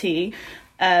charity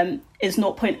is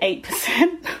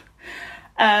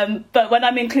 0.8%. But when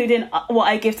I'm including what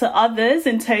I give to others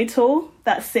in total,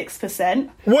 that's 6%.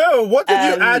 Whoa, what did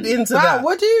you add into that?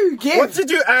 What do you give? What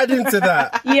did you add into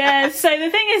that? Yeah, so the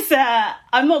thing is that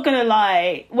I'm not going to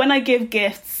lie. When I give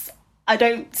gifts, I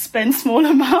don't spend small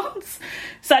amounts.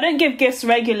 So I don't give gifts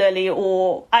regularly,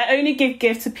 or I only give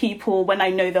gifts to people when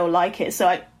I know they'll like it.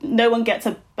 So no one gets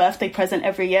a birthday present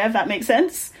every year, if that makes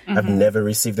sense. I've never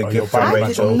received a gift from I did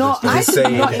Rachel. not- I Just did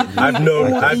saying, not include I've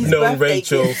known all these birthday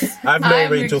Rachel. gifts. I've known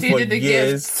I've Rachel for included the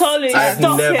years. gifts. Totally, I've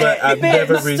stop I've it.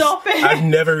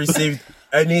 never received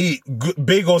any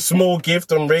big or small gift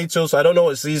from Rachel, so I don't know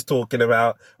what she's talking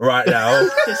about right now.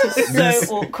 This is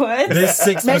so awkward. This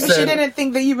 6%. Maybe she didn't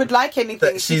think that you would like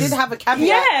anything. She did have a caveat.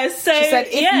 Yeah, so She said,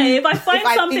 if I find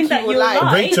something think that you you would like.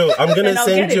 Rachel, I'm gonna then I'll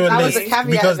send get you it. a That was list a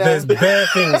caveat because there. there's bare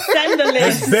things. Send the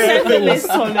list. Bare Send the things. list,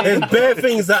 Tolu. There's bare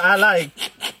things that I like.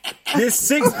 This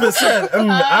 6%.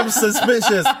 I'm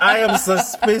suspicious. I am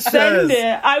suspicious. Send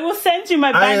it. I will send you my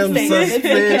I bank am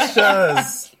statement.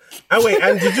 suspicious. And wait,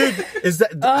 and how did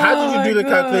you do the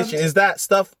calculation? Is that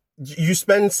stuff you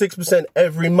spend 6%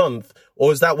 every month,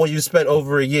 or is that what you spent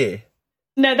over a year?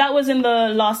 No, that was in the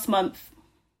last month.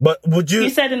 But would you? You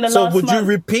said in the so last would you month.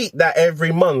 repeat that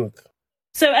every month?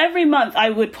 So every month I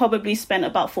would probably spend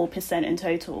about 4% in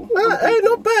total. Hey,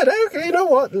 not bad. Okay, you know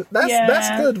what? That's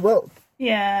good. Well,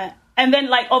 Yeah. And then,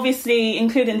 like, obviously,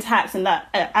 including tax, and that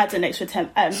adds an extra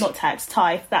 10, not tax,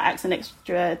 tithe, that adds an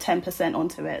extra 10%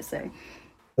 onto it. So,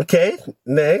 okay,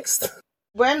 next.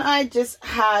 When I just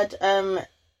had, so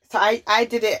I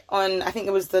did it on, I think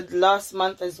it was the last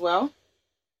month as well.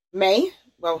 May.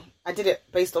 Well, I did it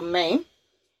based on May.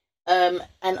 And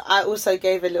I also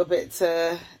gave a little bit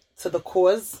to the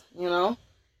cause, you know.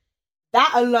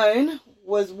 That alone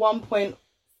was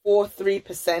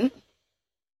 1.43%.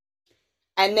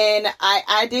 And then I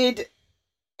added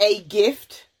a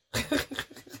gift,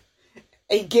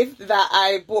 a gift that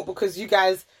I bought because you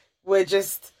guys were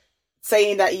just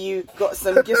saying that you got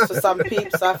some gifts for some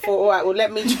peeps. So I thought, all right, well,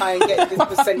 let me try and get this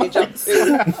percentage up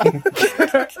too.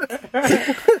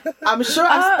 I'm sure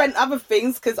I spent other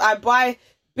things because I buy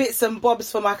bits and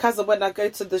bobs for my cousin when I go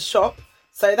to the shop.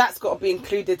 So that's got to be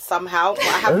included somehow. But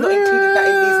I have not included that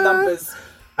in these numbers.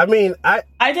 I mean, I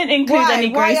didn't include any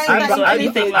groceries or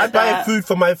anything I like buy that. food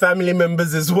for my family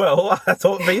members as well. I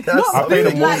don't think that's Not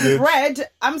something. food like bread.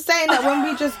 I'm saying that when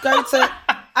we just go to,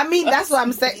 I mean, that's what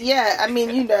I'm saying. Yeah, I mean,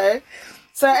 you know.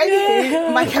 So anyway,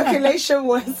 my calculation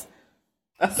was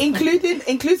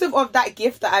inclusive of that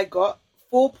gift that I got,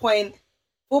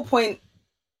 4.8%.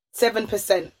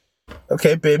 7%.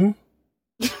 Okay, Bim.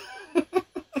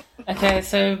 Okay,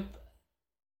 so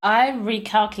I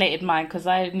recalculated mine because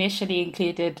I initially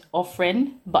included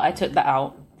offering, but I took that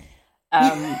out.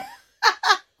 I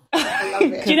love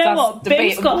it. Do you know what?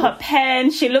 Bim's got her pen.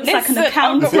 She looks like an Listen,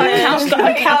 accountant. I've She's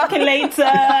got a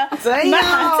calculator.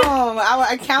 Damn, our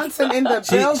accountant in the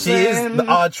building. She is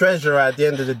our treasurer at the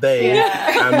end of the day,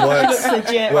 and Looks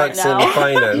legit works right now. in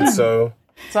finance. So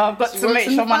I've got to works make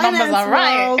in sure the my numbers are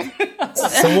finance right.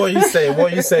 so what are you saying?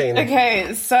 What are you saying?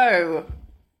 Okay, so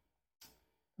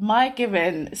my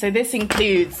giving, so this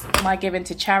includes my giving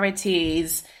to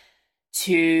charities,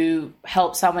 to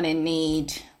help someone in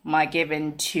need, my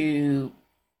giving to,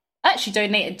 I actually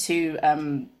donated to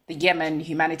the Yemen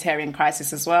humanitarian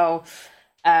crisis as well,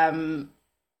 and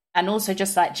also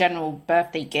just like general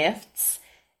birthday gifts.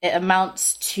 It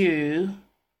amounts to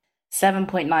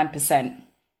 7.9%.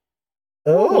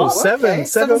 Oh, okay.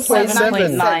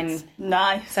 7.7.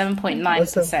 Nice.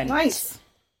 7.9%. Nice.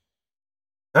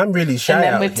 I'm really shy And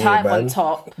then out with here, time man. on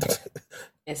top,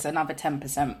 it's another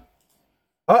 10%.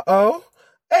 Uh-oh.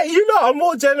 Hey, you know, I'm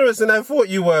more generous than I thought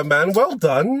you were, man. Well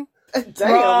done. Rah,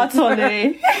 Damn.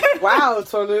 Tolu. Wow,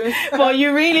 Tolu. Well,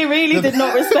 you really, really did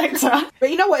not respect her. But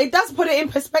you know what? It does put it in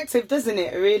perspective, doesn't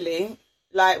it? Really,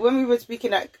 like when we were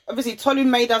speaking, like obviously Tolu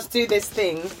made us do this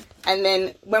thing, and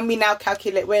then when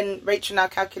Rachel now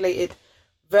calculated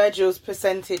Virgil's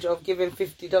percentage of giving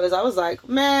 $50, I was like,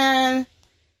 man,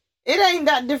 it ain't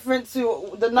that different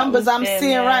to the numbers I'm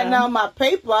seeing right now on my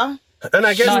paper. And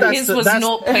I guess No, that's... his was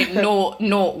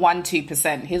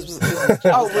 0.0012%. His was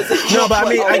Oh, was it? No, but I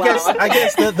mean, Oh, I wow.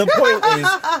 guess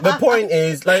the point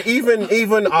is, like,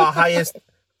 even our highest...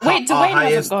 Wait, our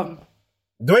Dwayne hasn't gone.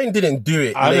 Dwayne didn't do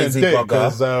it, I didn't lazy do it bugger.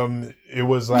 because it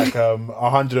was like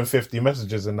 150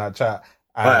 messages in that chat.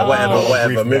 All right, whatever.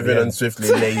 Briefing at Moving the on end. swiftly,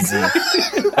 lazy.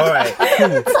 All right,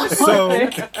 cool.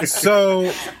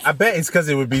 So I bet it's because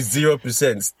it would be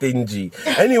 0% stingy.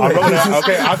 Anyway,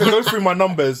 Okay, I can go through my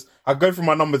numbers. I go through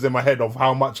my numbers in my head of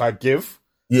how much I give.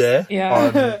 yeah.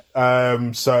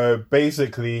 So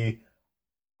basically,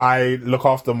 I look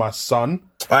after my son.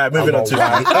 All right, moving on to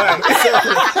wife. All right, so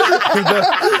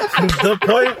the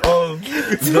point of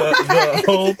the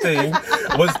whole thing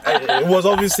was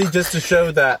obviously just to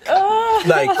show that,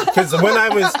 like, because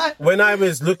when I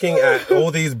was looking at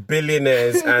all these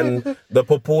billionaires and the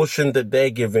proportion that they're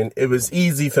giving, it was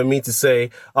easy for me to say,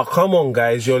 "Oh, come on,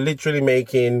 guys, you're literally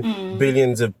making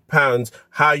billions of pounds.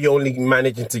 How are you only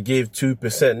managing to give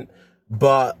 2%?"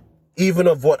 But even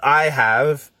of what I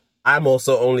have, I'm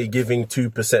also only giving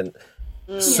 2%.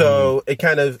 So it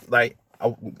kind of like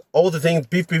all the things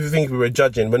people think we were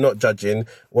judging, we're not judging.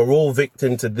 We're all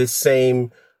victim to this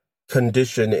same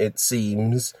condition, it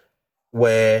seems,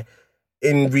 where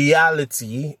in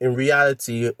reality,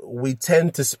 we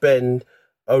tend to spend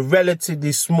a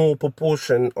relatively small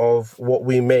proportion of what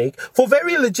we make for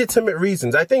very legitimate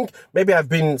reasons. I think maybe I've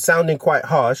been sounding quite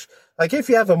harsh. Like if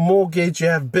you have a mortgage, you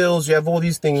have bills, you have all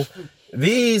these things.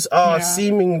 These are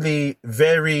seemingly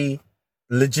very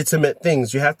legitimate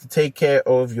things. You have to take care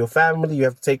of your family. You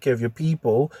have to take care of your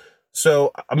people.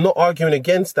 So I'm not arguing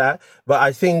against that, but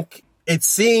I think it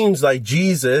seems like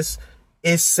Jesus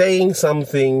is saying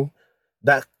something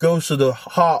that goes to the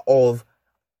heart of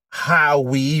how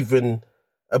we even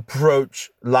approach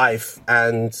life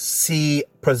and see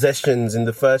possessions in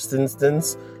the first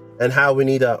instance, and how we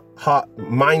need a heart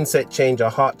mindset change, a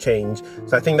heart change.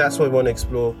 So I think that's what we want to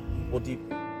explore more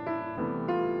deeply.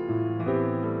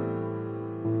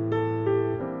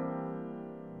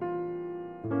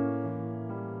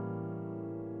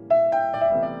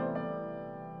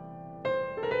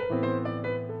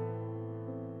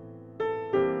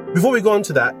 Before we go on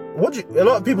to that, a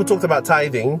lot of people talked about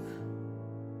tithing.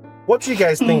 What do you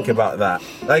guys think about that?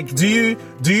 Like, do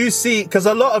you see, because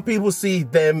a lot of people see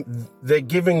they're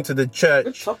giving to the Good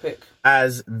church topic.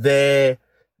 as their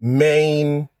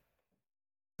main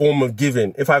form of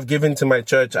giving. If I've given to my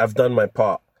church, I've done my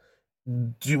part.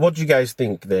 What do you guys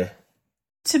think there?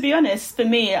 To be honest, for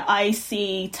me, I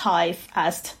see tithe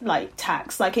as like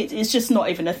tax. Like it's just not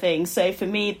even a thing. So for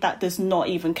me, that does not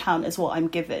even count as what I'm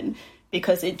given,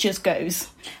 because it just goes.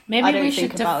 Maybe we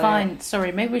should define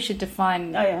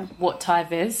what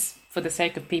tithe is for the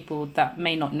sake of people that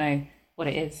may not know what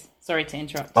it is. Sorry to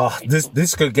interrupt. Oh,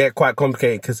 this could get quite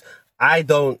complicated because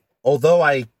although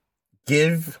I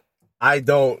give, I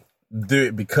don't do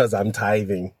it because I'm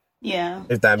tithing. Yeah.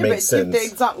 If that makes sense. Give the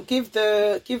example.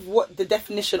 Give what the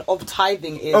definition of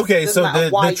tithing is. Okay, Doesn't so matter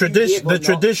why the you give or not.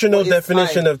 traditional What is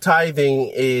definition tithe? of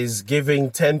tithing is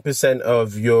giving 10%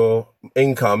 of your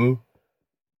income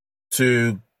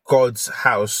to God's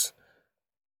house.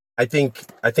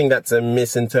 I think that's a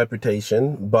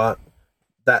misinterpretation, but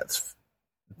that's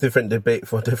different debate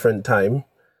for a different time.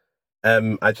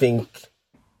 I think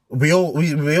we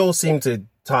all seem to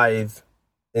tithe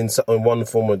in one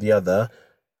form or the other,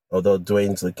 although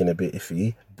Dwayne's looking a bit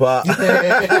iffy. But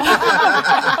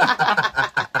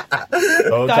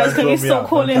guys, can we stop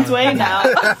calling Dwayne now?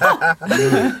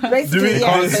 Basically,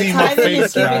 can't see my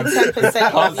face, man. 10%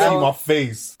 Can't of see my your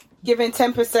face. giving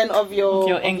 10% of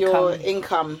your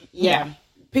income. Yeah.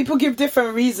 People give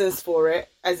different reasons for it,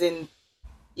 as in,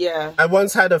 yeah. I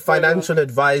once had a financial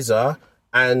advisor,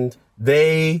 and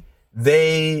they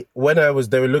were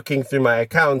looking through my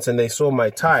accounts and they saw my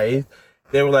tithe.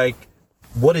 They were like,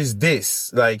 "What is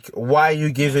this? Like, why are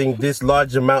you giving this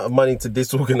large amount of money to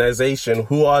this organization?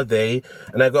 Who are they?"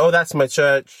 And I go, "Oh, that's my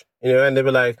church." And they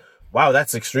were like, "Wow,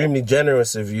 that's extremely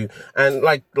generous of you." And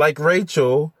like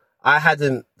Rachel, I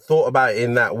hadn't thought about it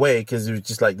in that way, because it was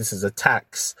just like, this is a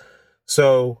tax.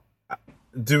 So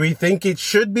do we think it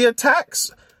should be a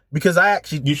tax? Because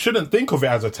you shouldn't think of it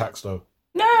as a tax, though.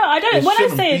 No, I don't. When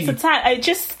I say be. it's a tax, it's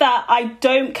just that I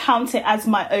don't count it as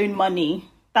my own money.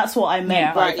 That's what I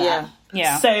meant by that.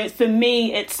 Yeah. So for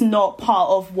me, it's not part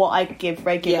of what I give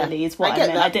regularly. Is what I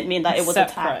meant. That. I didn't mean that it was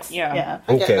separate, a tax. Yeah.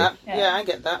 I get Okay. that. Yeah, I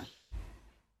get that.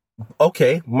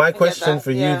 Okay, my question that,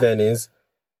 for yeah. you then is,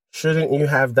 shouldn't you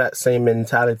have that same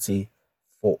mentality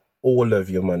for all of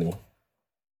your money?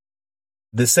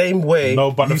 The same way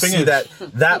No, but the you thing see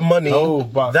is- that money, No,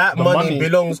 but that the money money-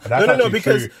 belongs... that's No, actually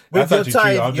because true. with That's your actually true.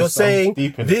 tithe, I'm you're saying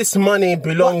deep in it. this money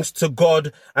belongs to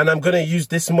God, and I'm going to use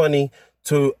this money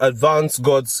to advance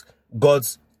God's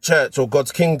church or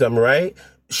God's kingdom, right?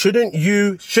 Shouldn't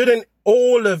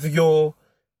all of your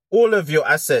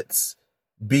assets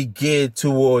be geared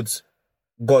towards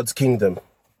God's kingdom?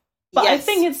 But I Yes.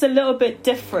 think it's a little bit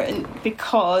different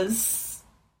because,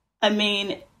 I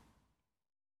mean,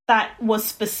 that was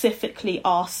specifically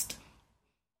asked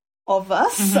of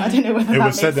us. I don't know whether It that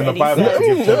was said makes in the any Bible. sense. to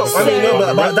give 10%. I mean,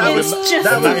 no, but that It's was just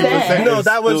that was there. no,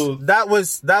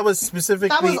 that was specifically.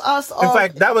 That was asked in of-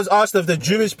 fact, that was asked of the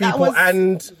Jewish people, was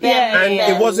and Yeah,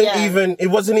 it wasn't yeah.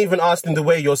 even asked in the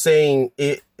way you're saying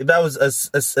it. That was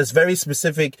a very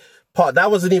specific part. That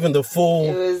wasn't even the full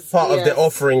It was- part of the yes.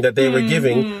 offering that they were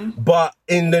giving. But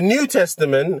in the New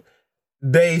Testament,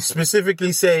 they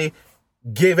specifically say,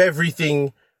 "Give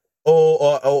everything."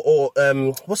 Or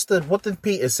what did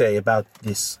Peter say about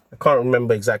this? I can't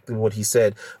remember exactly what he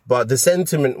said, but the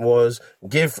sentiment was,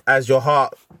 give as your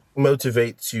heart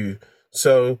motivates you.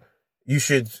 So you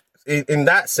should, in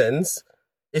that sense,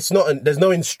 there's no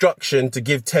instruction to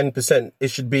give 10%. It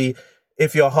should be,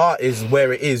 if your heart is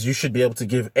where it is, you should be able to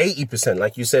give 80%,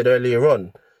 like you said earlier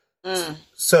on.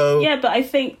 So Yeah, but I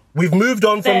think we've moved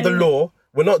on from the then- law.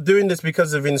 We're not doing this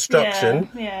because of instruction.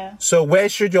 Yeah. So where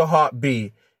should your heart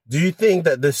be? Do you think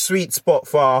that the sweet spot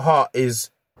for our heart is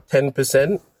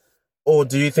 10%? Or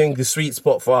do you think the sweet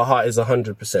spot for our heart is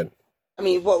 100%? I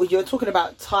mean, what you're talking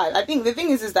about tithe. I think the thing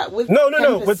is that with No.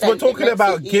 10%, We're it talking makes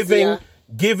about it easier.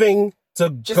 giving to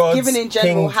Just God's giving in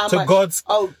general, how to much? God's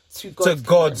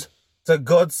to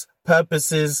God's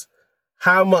purposes.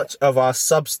 How much of our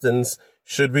substance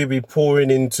should we be pouring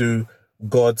into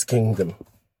God's kingdom?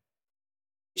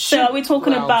 So are we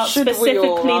talking about should we or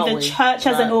specifically are the we? church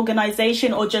as an Right.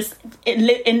 organization, or just in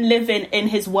living in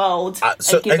His world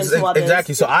So and giving to others?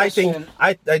 exactly. So I think question.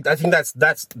 I think that's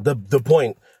the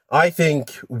point. I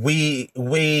think we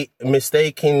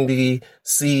mistakenly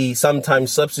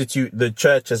sometimes substitute the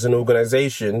church as an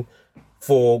organization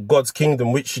for God's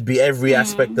kingdom, which should be every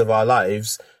aspect of our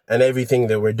lives and everything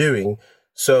that we're doing.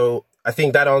 So I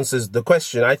think that answers the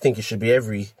question. I think it should be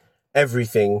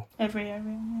everything. Every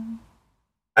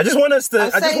I just want us to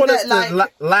I'm saying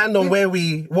that, land on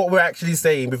what we're actually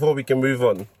saying before we can move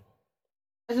on.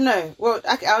 I don't know. Well,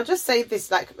 I'll just say this,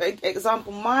 like,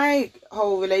 example, my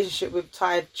whole relationship with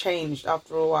tithe changed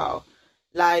after a while.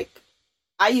 Like,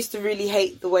 I used to really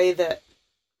hate the way that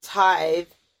tithe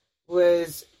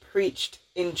was preached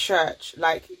in church.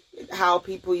 Like, how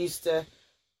people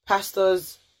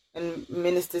pastors and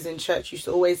ministers in church used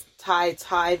to always tie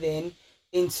tithing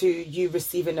into you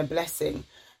receiving a blessing.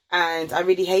 And I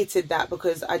really hated that,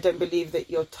 because I don't believe that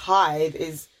your tithe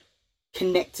is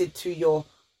connected to your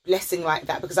blessing like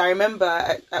that. Because I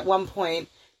remember at one point,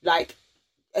 like,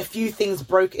 a few things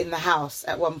broke in the house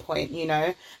at one point,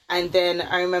 and then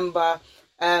I remember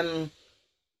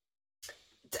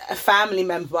a family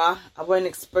member, I won't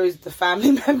expose the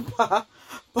family member,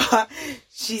 but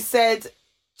she said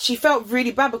she felt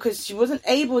really bad because she wasn't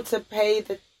able to pay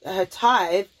her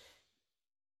tithe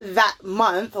that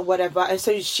month or whatever, and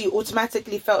so she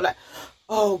automatically felt like,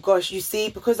 oh gosh, you see,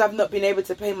 because I've not been able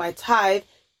to pay my tithe,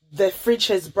 the fridge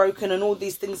has broken and all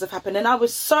these things have happened. And I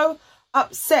was so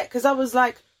upset because I was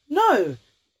like, no,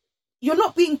 you're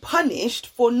not being punished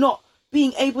for not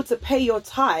being able to pay your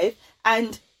tithe.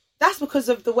 And that's because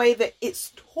of the way that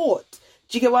it's taught.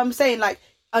 Do you get what I'm saying? Like,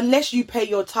 unless you pay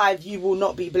your tithe, you will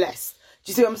not be blessed. Do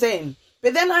you see what I'm saying?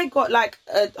 But then I got like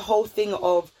a whole thing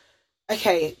of,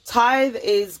 okay, tithe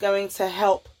is going to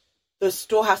help the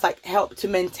storehouse, like help to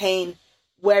maintain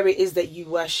where it is that you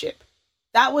worship.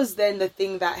 That was then the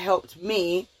thing that helped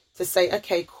me to say,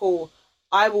 okay, cool,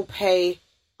 I'll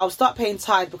start paying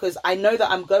tithe because I know that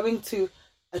I'm going to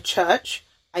a church.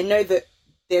 I know that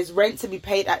there's rent to be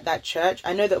paid at that church.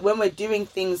 I know that when we're doing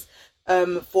things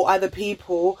for other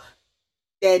people,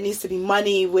 there needs to be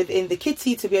money within the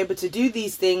kitty to be able to do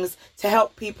these things to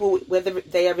help people, whether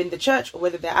they are in the church or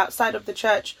whether they're outside of the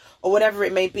church or whatever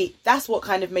it may be. That's what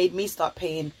kind of made me start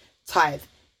paying tithe.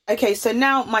 Okay, so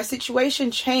now my situation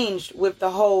changed with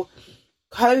the whole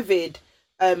COVID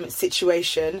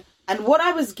situation. And what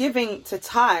I was giving to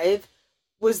tithe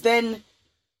was then,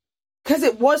 because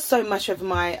it was so much of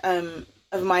my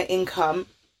income,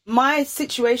 my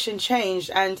situation changed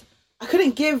and I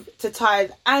couldn't give to tithe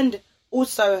and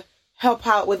also help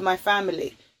out with my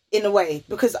family in a way,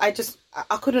 because I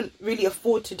couldn't really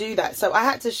afford to do that. So I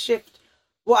had to shift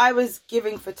what I was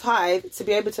giving for tithe to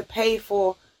be able to pay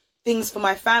for things for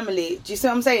my family. Do you see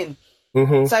what I'm saying?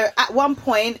 Mm-hmm. So at one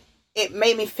point it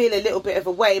made me feel a little bit of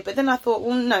a way, but then I thought,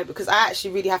 well, no, because I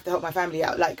actually really have to help my family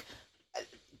out. Like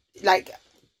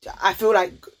I feel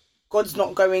like God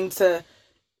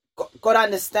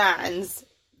understands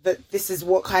that this is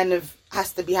what kind of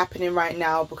has to be happening right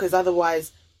now, because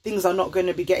otherwise things are not going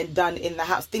to be getting done in the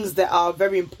house. Things that are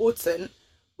very important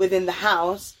within the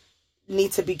house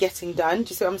need to be getting done. Do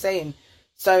you see what I'm saying?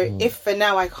 So if for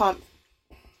now I can't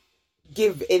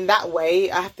give in that way,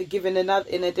 I have to give in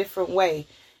a different way.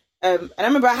 And I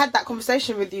remember I had that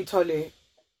conversation with you, Tolu.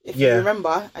 If you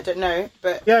remember, I don't know,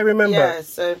 but yeah, I remember. Yeah,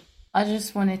 so I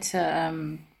just wanted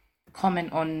to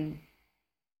comment on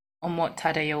what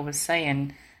Tadayo was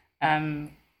saying,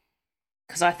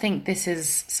 because I think this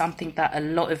is something that a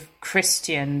lot of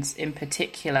Christians in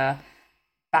particular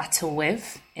battle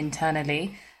with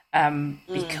internally,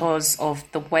 because of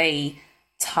the way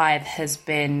tithe has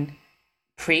been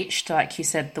preached. Like you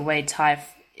said, the way tithe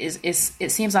is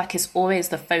it seems like it's always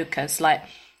the focus. Like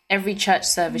every church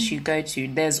service you go to,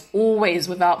 there's always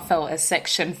without fail a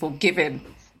section for giving.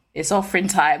 It's offering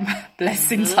time,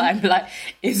 blessing time. Like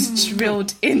it's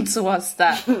drilled into us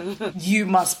that you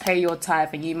must pay your tithe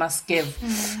and you must give.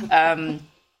 And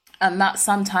that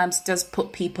sometimes does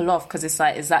put people off, because it's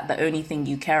like, is that the only thing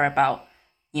you care about?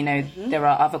 You know, there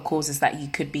are other causes that you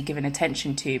could be giving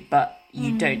attention to, but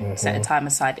you don't set a time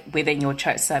aside within your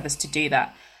church service to do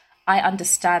that. I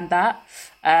understand that.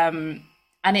 And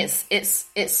it's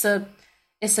a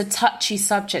touchy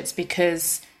subject,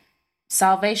 because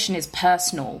salvation is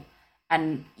personal,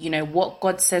 and you know what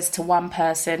God says to one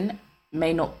person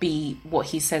may not be what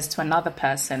he says to another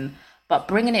person. But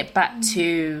bringing it back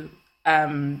to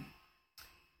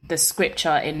the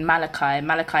scripture in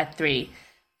Malachi 3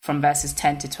 from verses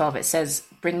 10 to 12, it says,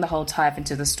 "Bring the whole tithe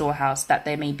into the storehouse, that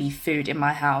there may be food in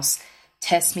my house.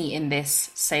 Test me in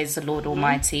this, says the Lord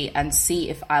Almighty, and see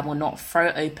if I will not throw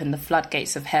open the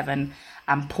floodgates of heaven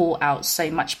and pour out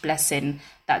so much blessing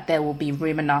that there will be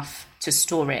room enough to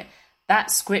store it."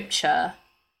 That scripture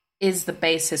is the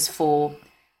basis for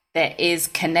there is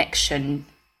connection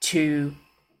to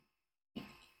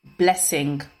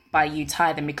blessing by you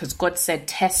tithing, because God said,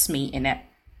 test me in it.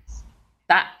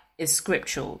 That is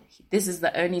scriptural. This is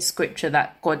the only scripture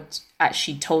that God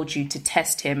actually told you to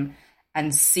test him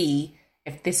and see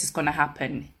if this is going to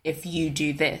happen, if you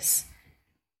do this.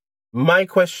 My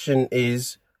question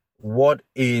is, what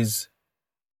is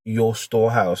your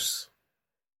storehouse?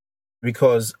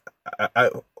 Because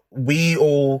we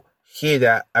all hear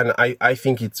that, and I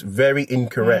think it's very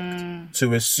incorrect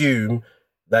to assume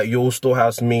that your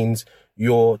storehouse means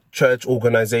your church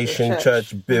organization,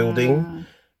 church building.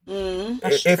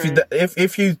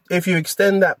 If you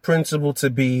extend that principle to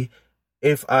be,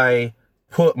 if I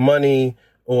put money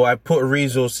or I put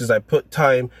resources, I put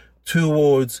time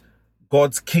towards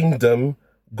God's kingdom,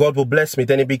 God will bless me,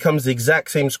 then it becomes the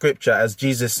exact same scripture as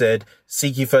Jesus said,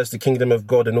 seek ye first the kingdom of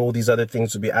God and all these other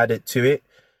things will be added to it.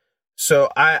 So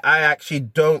I actually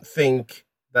don't think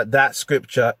that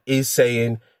scripture is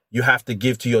saying you have to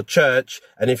give to your church.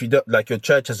 And if you don't, like your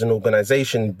church as an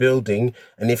organization building,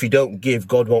 and if you don't give,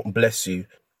 God won't bless you.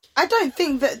 I don't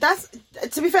think that's,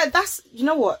 to be fair, that's, you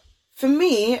know what, for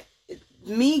me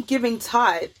giving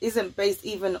tithe isn't based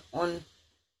even on,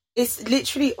 it's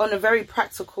literally on a very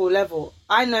practical level.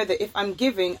 I know that if I'm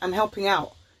giving, I'm helping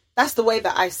out. that's the way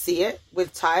that I see it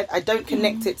with tithe. I don't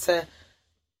connect it to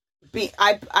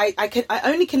I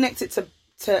only connect it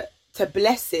to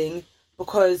blessing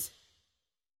because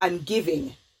I'm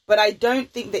giving. But I don't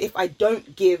think that if I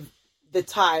don't give the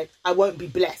tithe, I won't be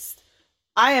blessed.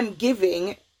 I am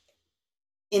giving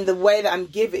in the way that I'm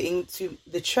giving to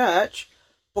the church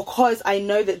because I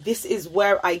know that this is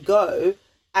where I go,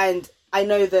 and I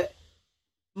know that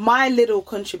my little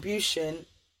contribution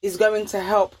is going to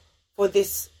help for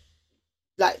this,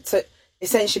 like, to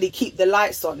essentially keep the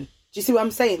lights on. Do you see what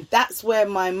I'm saying? That's where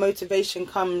my motivation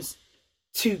comes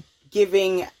to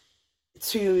giving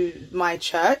to my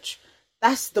church.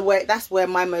 That's where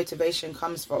my motivation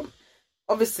comes from.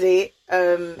 Obviously,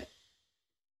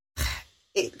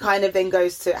 it kind of then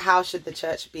goes to how should the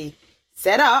church be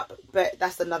set up, but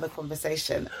that's another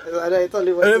conversation. I don't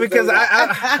totally want to because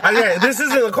yeah, this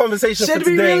isn't a conversation should for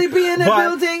today. Should we really be in a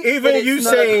building? Even you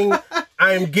saying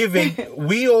I'm giving,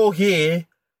 we all here,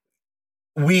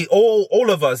 all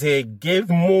of us here give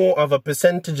more of a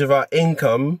percentage of our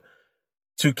income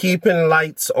to keeping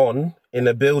lights on in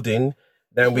a building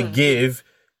than we give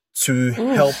to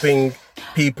helping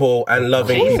people and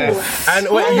loving people. And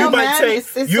you might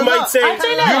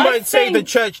say the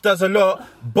church does a lot,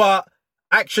 but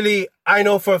actually I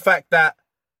know for a fact that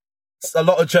a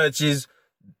lot of churches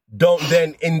don't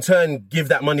then in turn give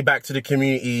that money back to the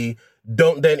community,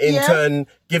 don't then in turn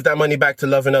give that money back to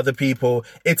loving other people.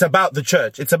 It's about the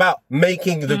church. It's about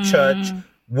making the church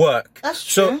work. That's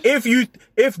true. So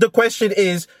if the question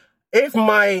is, if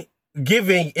my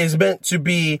giving is meant to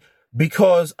be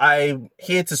because I'm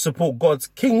here to support God's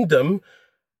kingdom,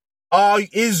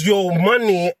 is your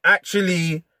money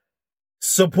actually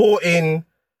supporting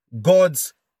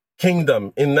God's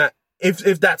kingdom in that,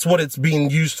 if that's what it's being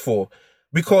used for?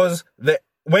 Because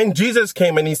when Jesus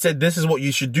came and he said, this is what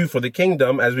you should do for the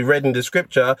kingdom, as we read in the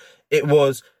scripture, it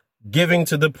was giving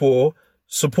to the poor,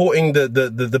 supporting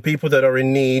the people that are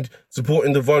in need,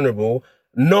 supporting the vulnerable,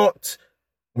 not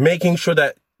making sure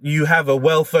that you have a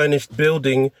well-furnished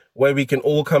building where we can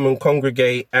all come and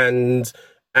congregate and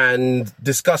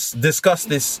discuss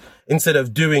this instead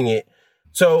of doing it.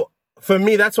 So for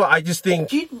me, that's what I just think.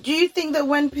 Do you think that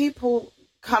when people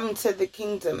come to the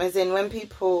kingdom, as in when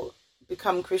people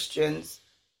become Christians,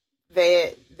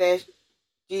 do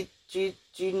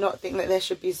you not think that there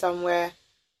should be somewhere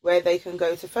where they can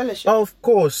go to fellowship? Oh, of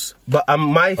course, but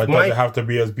does it have to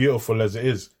be as beautiful as it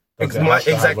is?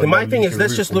 Exactly. My thing is,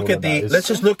 let's just look at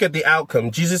the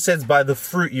outcome. Jesus says, "By the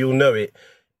fruit you'll know it."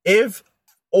 If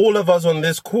all of us on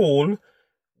this call,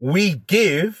 we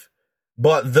give,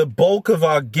 but the bulk of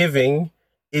our giving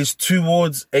is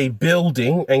towards a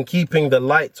building and keeping the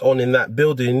lights on in that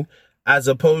building, as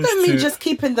opposed to... I mean, just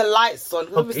keeping the lights on.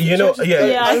 I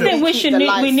think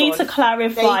we need to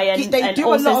clarify they do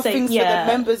also a lot of things for the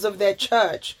members of their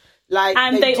church.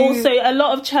 A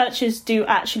lot of churches do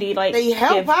actually they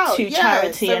help out to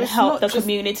charity and help the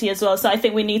community as well. So I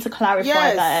think we need to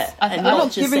clarify that and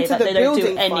not just say that they don't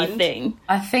do anything.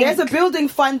 I think there's a building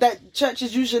fund that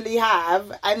churches usually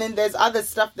have, and then there's other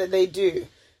stuff that they do.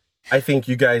 I think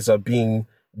you guys are being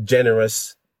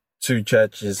generous to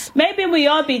churches. Maybe we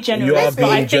are being generous, but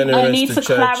I think we need to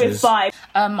clarify.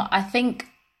 I think,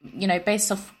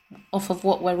 based off of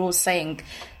what we're all saying,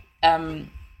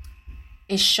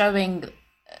 is showing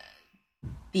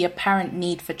the apparent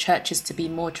need for churches to be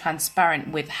more transparent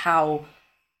with how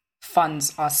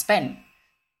funds are spent,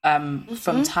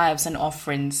 from tithes and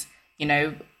offerings.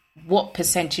 What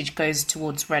percentage goes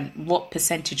towards rent, what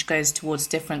percentage goes towards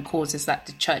different causes that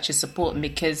the church is supporting,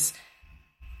 because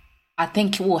I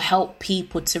think it will help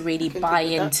people to really buy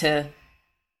into,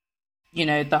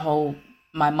 the whole,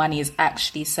 my money is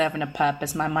actually serving a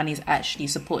purpose, my money is actually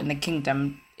supporting the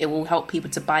kingdom. It will help people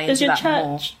to buy into that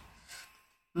more.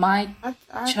 My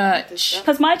church...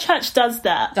 Because my church does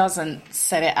that. Doesn't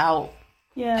set it out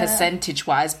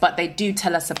percentage-wise, but they do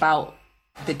tell us about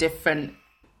the different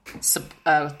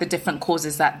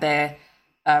causes that they're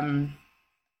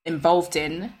involved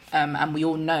in, and we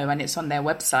all know, and it's on their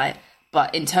website.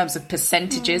 But in terms of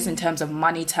percentages, in terms of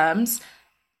money terms,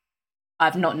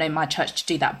 I've not known my church to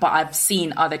do that, but I've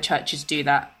seen other churches do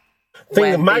that.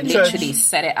 Where they literally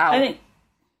set it out.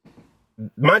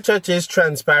 My church is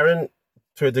transparent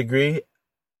to a degree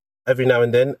every now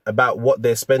and then about what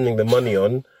they're spending the money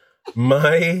on.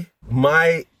 My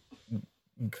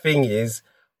thing is,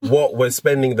 what we're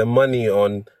spending the money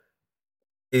on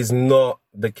is not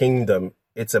the kingdom.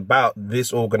 It's about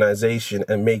this organization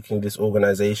and making this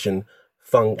organization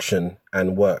function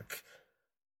and work.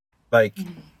 And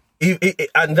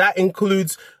that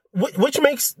includes which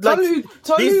makes like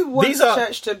Tolu wants these are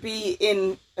church to be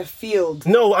in a field.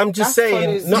 No, I'm just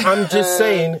saying. No, I'm just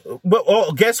saying.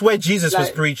 Well, guess where Jesus was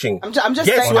preaching? I'm just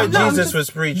guess saying, where Jesus was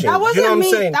preaching. That wasn't you know what me.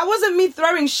 I'm saying? That wasn't me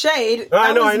throwing shade.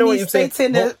 I know what you're saying.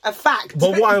 Stating a fact.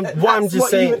 But what I'm just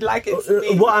saying. You would like it to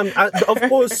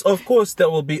be. Of course, there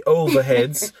will be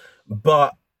overheads,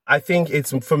 but I think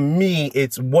it's for me.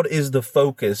 It's what is the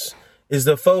focus? Is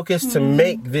the focus to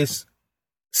make this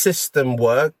system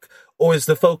work, or is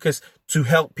the focus to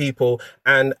help people?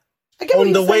 And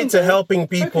on the way to helping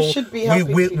people,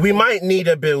 we might need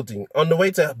a building. On the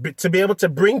way to be able to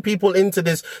bring people into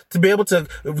this, to be able to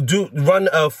run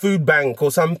a food bank or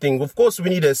something. Of course, we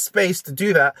need a space to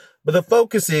do that. But the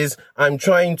focus is I'm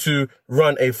trying to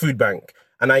run a food bank.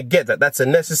 And I get that. That's a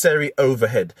necessary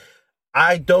overhead.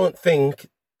 I don't think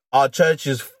our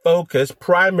church's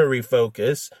primary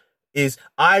focus is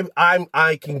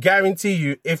I can guarantee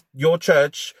you if your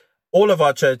church, all of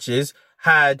our churches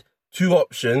had two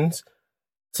options,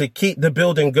 to keep the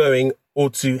building going or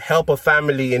to help a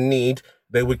family in need,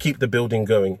 they would keep the building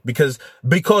going because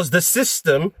the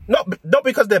system, not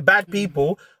because they're bad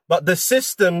people, but the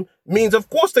system means of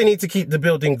course they need to keep the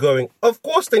building going. Of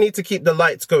course they need to keep the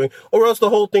lights going or else the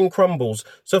whole thing crumbles.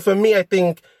 So for me, I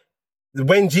think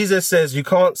when Jesus says you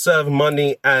can't serve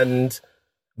money and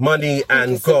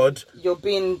God, you're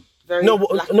being very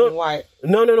black and white.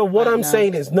 No. What I'm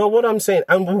saying is, and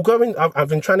I've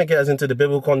been trying to get us into the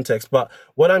biblical context, but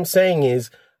what I'm saying is,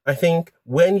 I think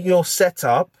when your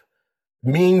setup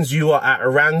means you are at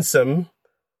ransom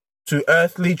to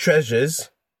earthly treasures,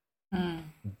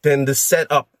 then the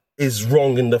setup is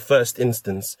wrong in the first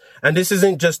instance. And this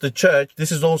isn't just the church,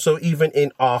 this is also even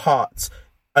in our hearts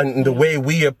and the way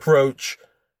we approach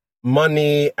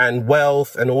money and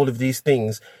wealth and all of these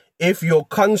things. If your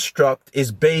construct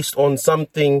is based on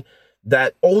something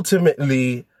that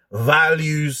ultimately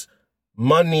values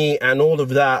money and all of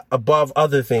that above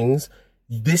other things,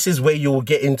 this is where you will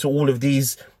get into all of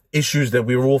these issues that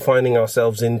we're all finding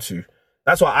ourselves into.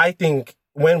 That's why I think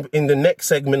when in the next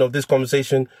segment of this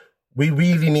conversation, we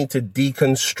really need to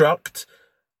deconstruct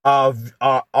our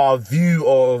view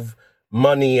of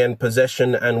money and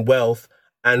possession and wealth,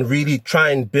 and really try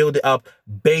and build it up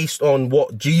based on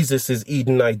what Jesus'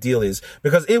 Eden ideal is.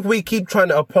 Because if we keep trying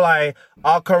to apply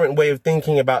our current way of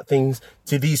thinking about things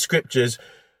to these scriptures,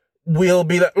 we'll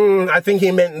be like, I think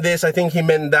he meant this, I think he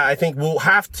meant that. I think we'll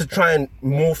have to try and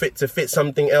morph it to fit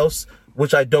something else,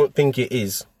 which I don't think it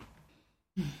is.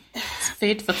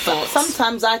 Food for thought.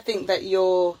 Sometimes I think that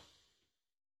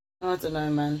I don't know,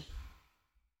 man.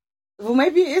 Well,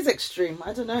 maybe it is extreme.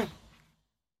 I don't know.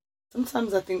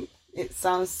 Sometimes I think it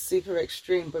sounds super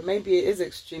extreme, but maybe it is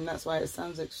extreme. That's why it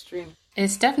sounds extreme.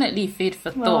 It's definitely food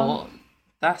for thought.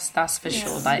 That's for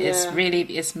sure. Like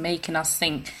it's making us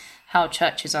think how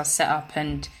churches are set up,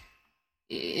 and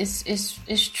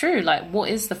it's true. Like, what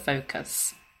is the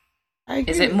focus?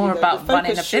 Is it more about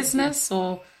running a business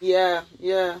or? Yeah.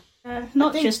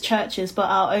 Not just churches, but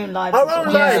our own lives. Our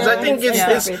own lives. I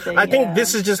think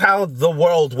this is just how the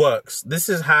world works. This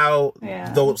is how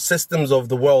the systems of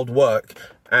the world work.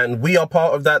 And we are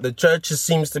part of that. The churches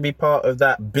seems to be part of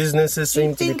that. Businesses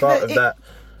seem to be part of that.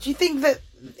 Do you think that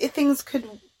things could...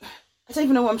 I don't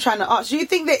even know what I'm trying to ask. Do you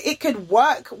think that it could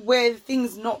work with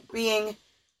things not being...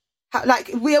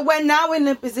 Like, we're now in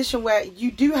a position where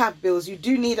you do have bills, you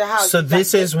do need a house. So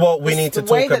this is what we need to talk about.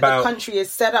 The way that the country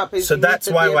is set up is... So that's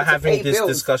why we're having this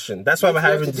discussion. That's why we're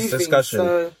having this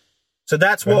discussion. So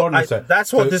that's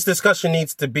what this discussion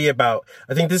needs to be about.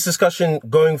 I think this discussion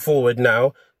going forward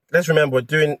now... Let's remember, we're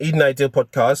doing Eden Ideal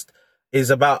podcast is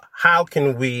about how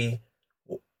can we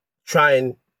try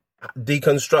and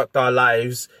deconstruct our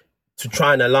lives to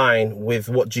try and align with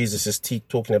what Jesus is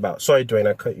talking about. Sorry, Dwayne,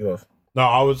 I cut you off. No,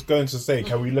 I was going to say,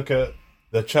 can we look at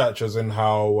the church as in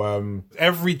how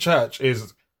every church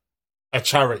is a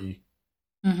charity?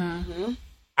 Mm-hmm.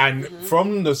 And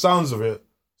from the sounds of it,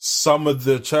 some of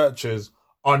the churches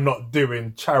are not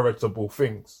doing charitable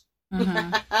things.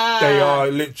 Mm-hmm. They are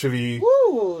literally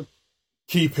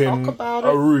keeping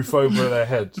a roof over their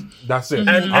heads. That's it.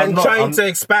 And trying to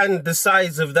expand the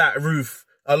size of that roof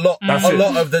a lot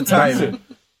of the time. That's it.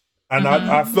 And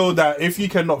I feel that if you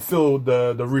cannot fill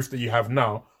the roof that you have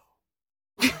now,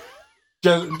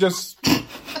 just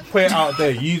put it out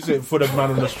there. Use it for the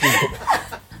man on the street.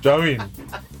 Do you know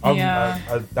what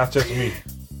I mean? That's just me.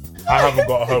 I haven't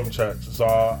got a home church, so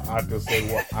I can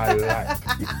say what I like.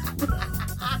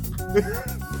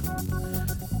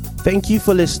 Thank you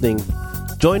for listening.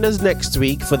 Join us next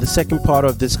week for the second part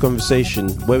of this conversation,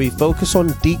 where we focus on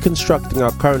deconstructing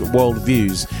our current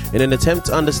worldviews in an attempt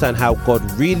to understand how God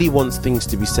really wants things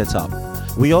to be set up.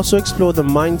 We also explore the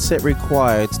mindset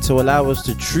required to allow us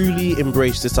to truly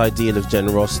embrace this ideal of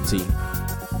generosity.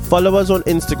 Follow us on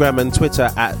Instagram and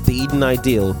Twitter at The Eden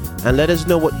Ideal and let us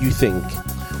know what you think.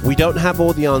 We don't have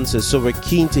all the answers, so we're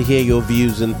keen to hear your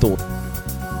views and thoughts.